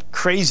to that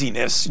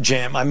craziness,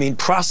 Jim. I mean,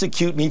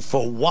 prosecute me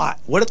for what?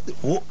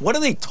 What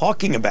are they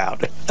talking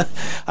about?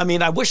 I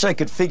mean, I wish I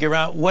could figure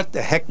out what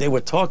the heck they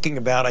were talking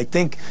about. I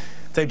think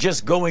they're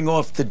just going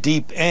off the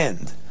deep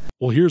end.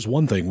 Well, here's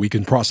one thing we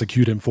can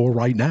prosecute him for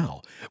right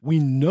now. We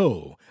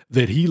know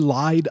that he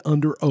lied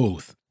under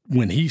oath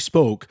when he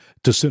spoke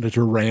to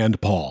Senator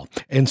Rand Paul.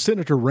 And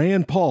Senator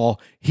Rand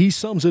Paul, he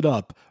sums it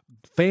up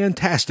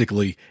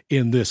fantastically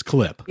in this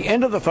clip. At the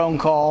end of the phone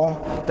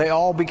call, they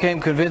all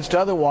became convinced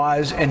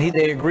otherwise, and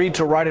they agreed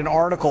to write an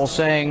article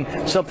saying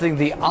something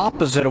the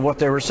opposite of what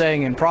they were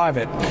saying in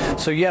private.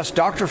 So yes,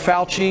 Dr.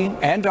 Fauci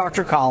and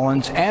Dr.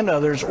 Collins and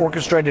others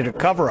orchestrated a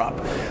cover-up.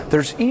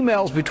 There's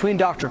emails between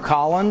Dr.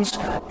 Collins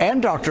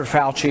and Dr.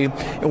 Fauci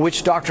in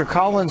which Dr.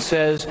 Collins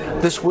says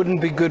this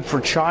wouldn't be good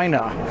for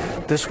China.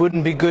 This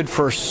wouldn't be good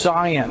for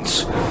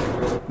science,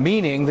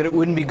 meaning that it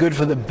wouldn't be good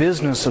for the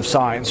business of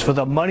science, for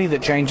the money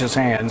that changes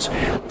hands.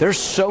 There's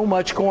so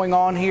much going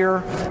on here,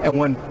 and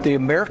when the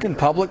American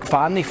public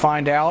finally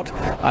find out,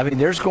 I mean,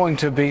 there's going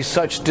to be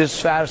such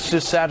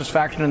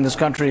dissatisfaction in this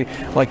country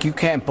like you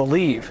can't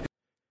believe.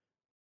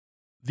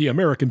 The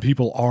American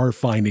people are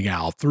finding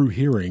out through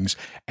hearings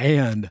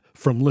and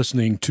from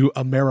listening to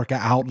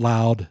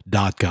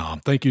AmericaOutloud.com.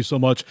 Thank you so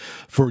much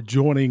for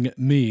joining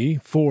me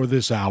for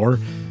this hour.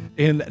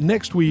 And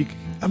next week,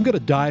 I'm going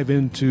to dive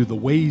into the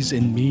Ways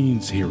and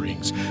Means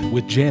hearings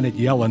with Janet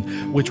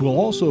Yellen, which will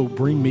also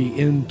bring me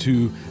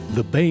into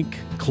the bank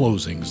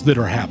closings that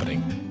are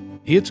happening.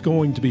 It's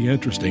going to be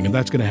interesting, and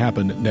that's going to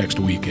happen next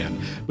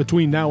weekend.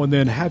 Between now and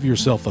then, have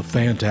yourself a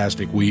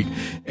fantastic week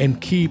and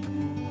keep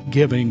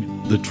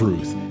giving the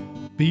truth.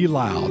 Be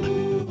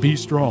loud, be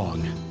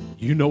strong.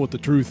 You know what the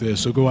truth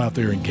is, so go out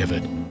there and give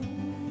it.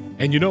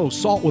 And you know,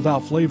 salt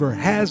without flavor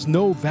has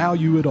no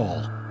value at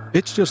all.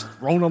 It's just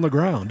thrown on the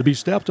ground to be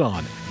stepped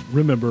on.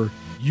 Remember,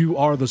 you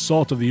are the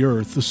salt of the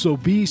earth, so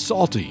be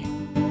salty.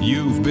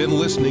 You've been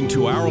listening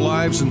to Our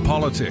Lives in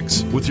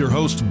Politics with your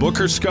hosts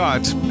Booker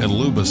Scott and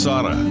Lou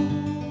Basada.